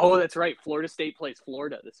Florida? Oh, that's right. Florida State plays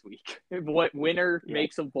Florida this week. What winner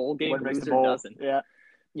makes a bowl game? Winner loser bowl. Doesn't. Yeah.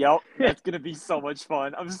 Yep. That's going to be so much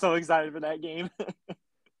fun. I'm so excited for that game.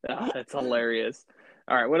 Oh, that's hilarious.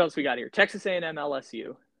 All right, what else we got here? Texas A&M,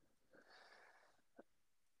 LSU.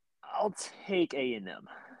 I'll take A&M.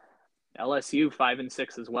 LSU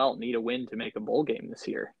 5-6 as well. Need a win to make a bowl game this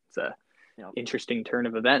year. It's a interesting turn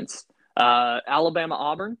of events. Alabama,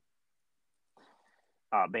 Auburn.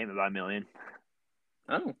 Bama by a million.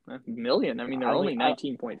 Oh, a million. I mean, they're only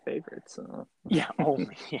 19-point favorites. So. Yeah,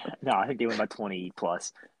 only. Yeah. No, I think they win by 20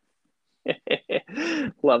 plus.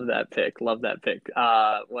 Love that pick.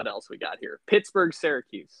 What else we got here? Pittsburgh,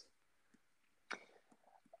 Syracuse.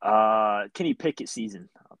 Kenny Pickett season.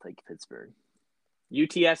 I'll take Pittsburgh.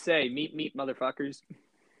 UTSA, meet motherfuckers.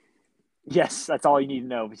 Yes, that's all you need to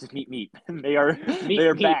know. Just meet. They are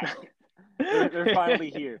back. They're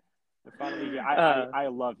finally here. I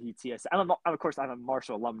love UTSA. Of course, I'm a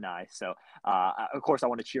Marshall alumni, so of course I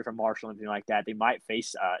want to cheer for Marshall and anything like that. They might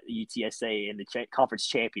face UTSA in the conference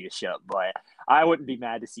championship, but I wouldn't be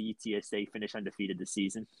mad to see UTSA finish undefeated this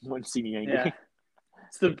season. Wouldn't see me angry. Yeah.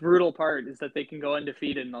 It's the brutal part is that they can go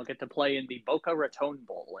undefeated and they'll get to play in the Boca Raton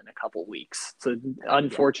Bowl in a couple weeks. It's an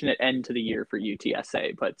unfortunate end to the year for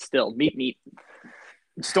UTSA, but still, meet.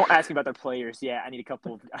 Just don't ask me about their players. Yeah, I need a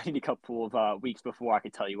couple of weeks before I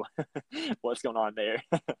can tell you what's going on there.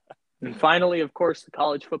 And finally, of course, the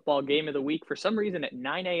college football game of the week for some reason at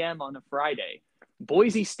 9 a.m. on a Friday.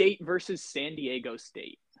 Boise State versus San Diego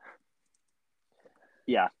State.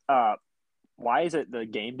 Yeah. Why is it the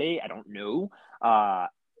game day? I don't know.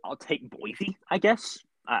 I'll take Boise, I guess.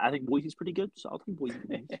 I think Boise's pretty good, so I'll take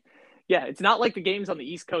Boise. Yeah, it's not like the game's on the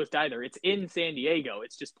East Coast either. It's in San Diego.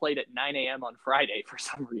 It's just played at 9 a.m. on Friday for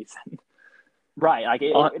some reason. Right. Like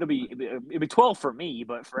it'll be 12 for me,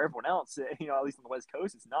 but for everyone else, at least on the West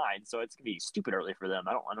Coast, it's 9. So it's gonna be stupid early for them.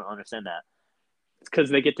 I don't understand that. It's because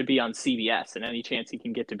they get to be on CBS, and any chance you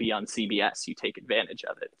can get to be on CBS, you take advantage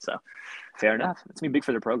of it. So fair enough. It's gonna be big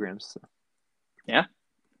for their programs. So. Yeah.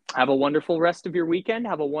 Have a wonderful rest of your weekend.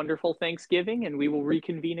 Have a wonderful Thanksgiving, and we will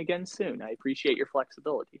reconvene again soon. I appreciate your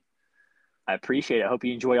flexibility. I appreciate it. I hope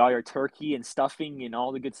you enjoy all your turkey and stuffing and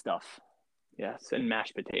all the good stuff. Yes, and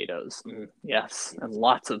mashed potatoes. Yes, and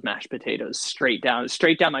lots of mashed potatoes straight down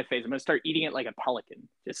my face. I'm going to start eating it like a pelican.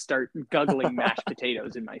 Just start guggling mashed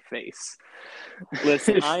potatoes in my face.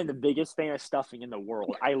 Listen, I am the biggest fan of stuffing in the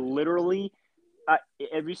world. I literally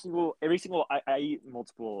every single I eat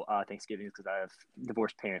multiple Thanksgivings because I have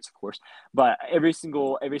divorced parents, of course. But every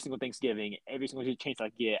single Thanksgiving, every single chance I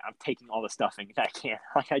get, I'm taking all the stuffing that I can.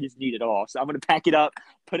 Like I just need it all. So I'm gonna pack it up,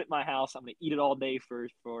 put it in my house. I'm gonna eat it all day for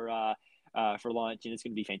lunch, and it's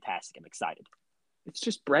gonna be fantastic. I'm excited. It's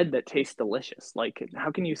just bread that tastes delicious. Like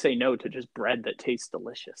how can you say no to just bread that tastes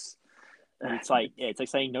delicious? It's like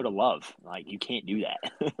saying no to love. Like you can't do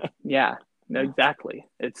that. Yeah. No, exactly.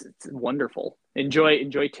 It's wonderful.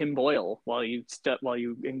 Enjoy Tim Boyle while you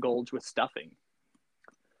indulge with stuffing.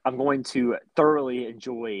 I'm going to thoroughly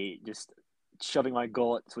enjoy just shoving my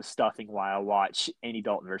gullets with stuffing while I watch Andy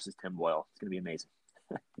Dalton versus Tim Boyle. It's going to be amazing.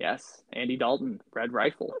 Yes, Andy Dalton, Red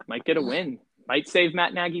Rifle, might get a win. Might save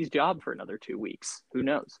Matt Nagy's job for another 2 weeks. Who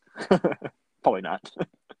knows? Probably not.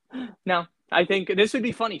 No, I think this would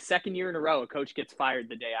be funny. Second year in a row, a coach gets fired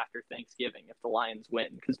the day after Thanksgiving if the Lions win,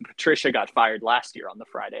 because Patricia got fired last year on the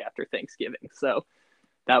Friday after Thanksgiving. So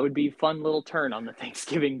that would be a fun little turn on the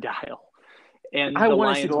Thanksgiving dial. And I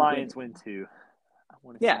want to see the Lions win too.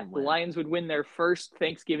 The Lions would win their first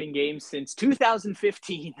Thanksgiving game since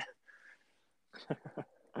 2015.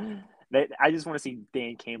 I just want to see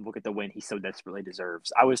Dan Campbell get the win he so desperately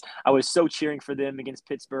deserves. I was so cheering for them against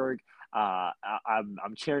Pittsburgh.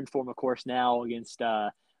 I'm cheering for him, of course, now against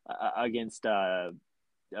the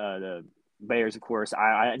Bears. Of course,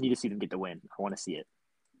 I need to see them get the win. I want to see it.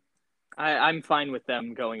 I'm fine with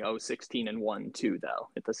them going 16-1 too, though.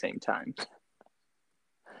 At the same time.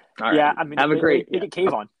 All yeah, right. I mean, have a great. They get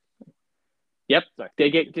Cave on. Yep. Sorry.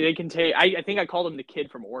 They can take. I think I called him the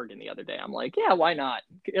kid from Oregon the other day. I'm like, yeah, why not?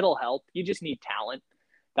 It'll help. You just need talent.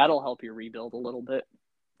 That'll help you rebuild a little bit.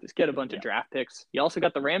 Just get a bunch of draft picks. You also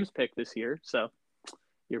got the Rams pick this year, so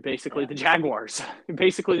you're basically the Jaguars. You're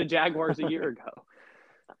basically the Jaguars a year ago.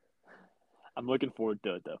 I'm looking forward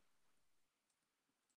to it, though.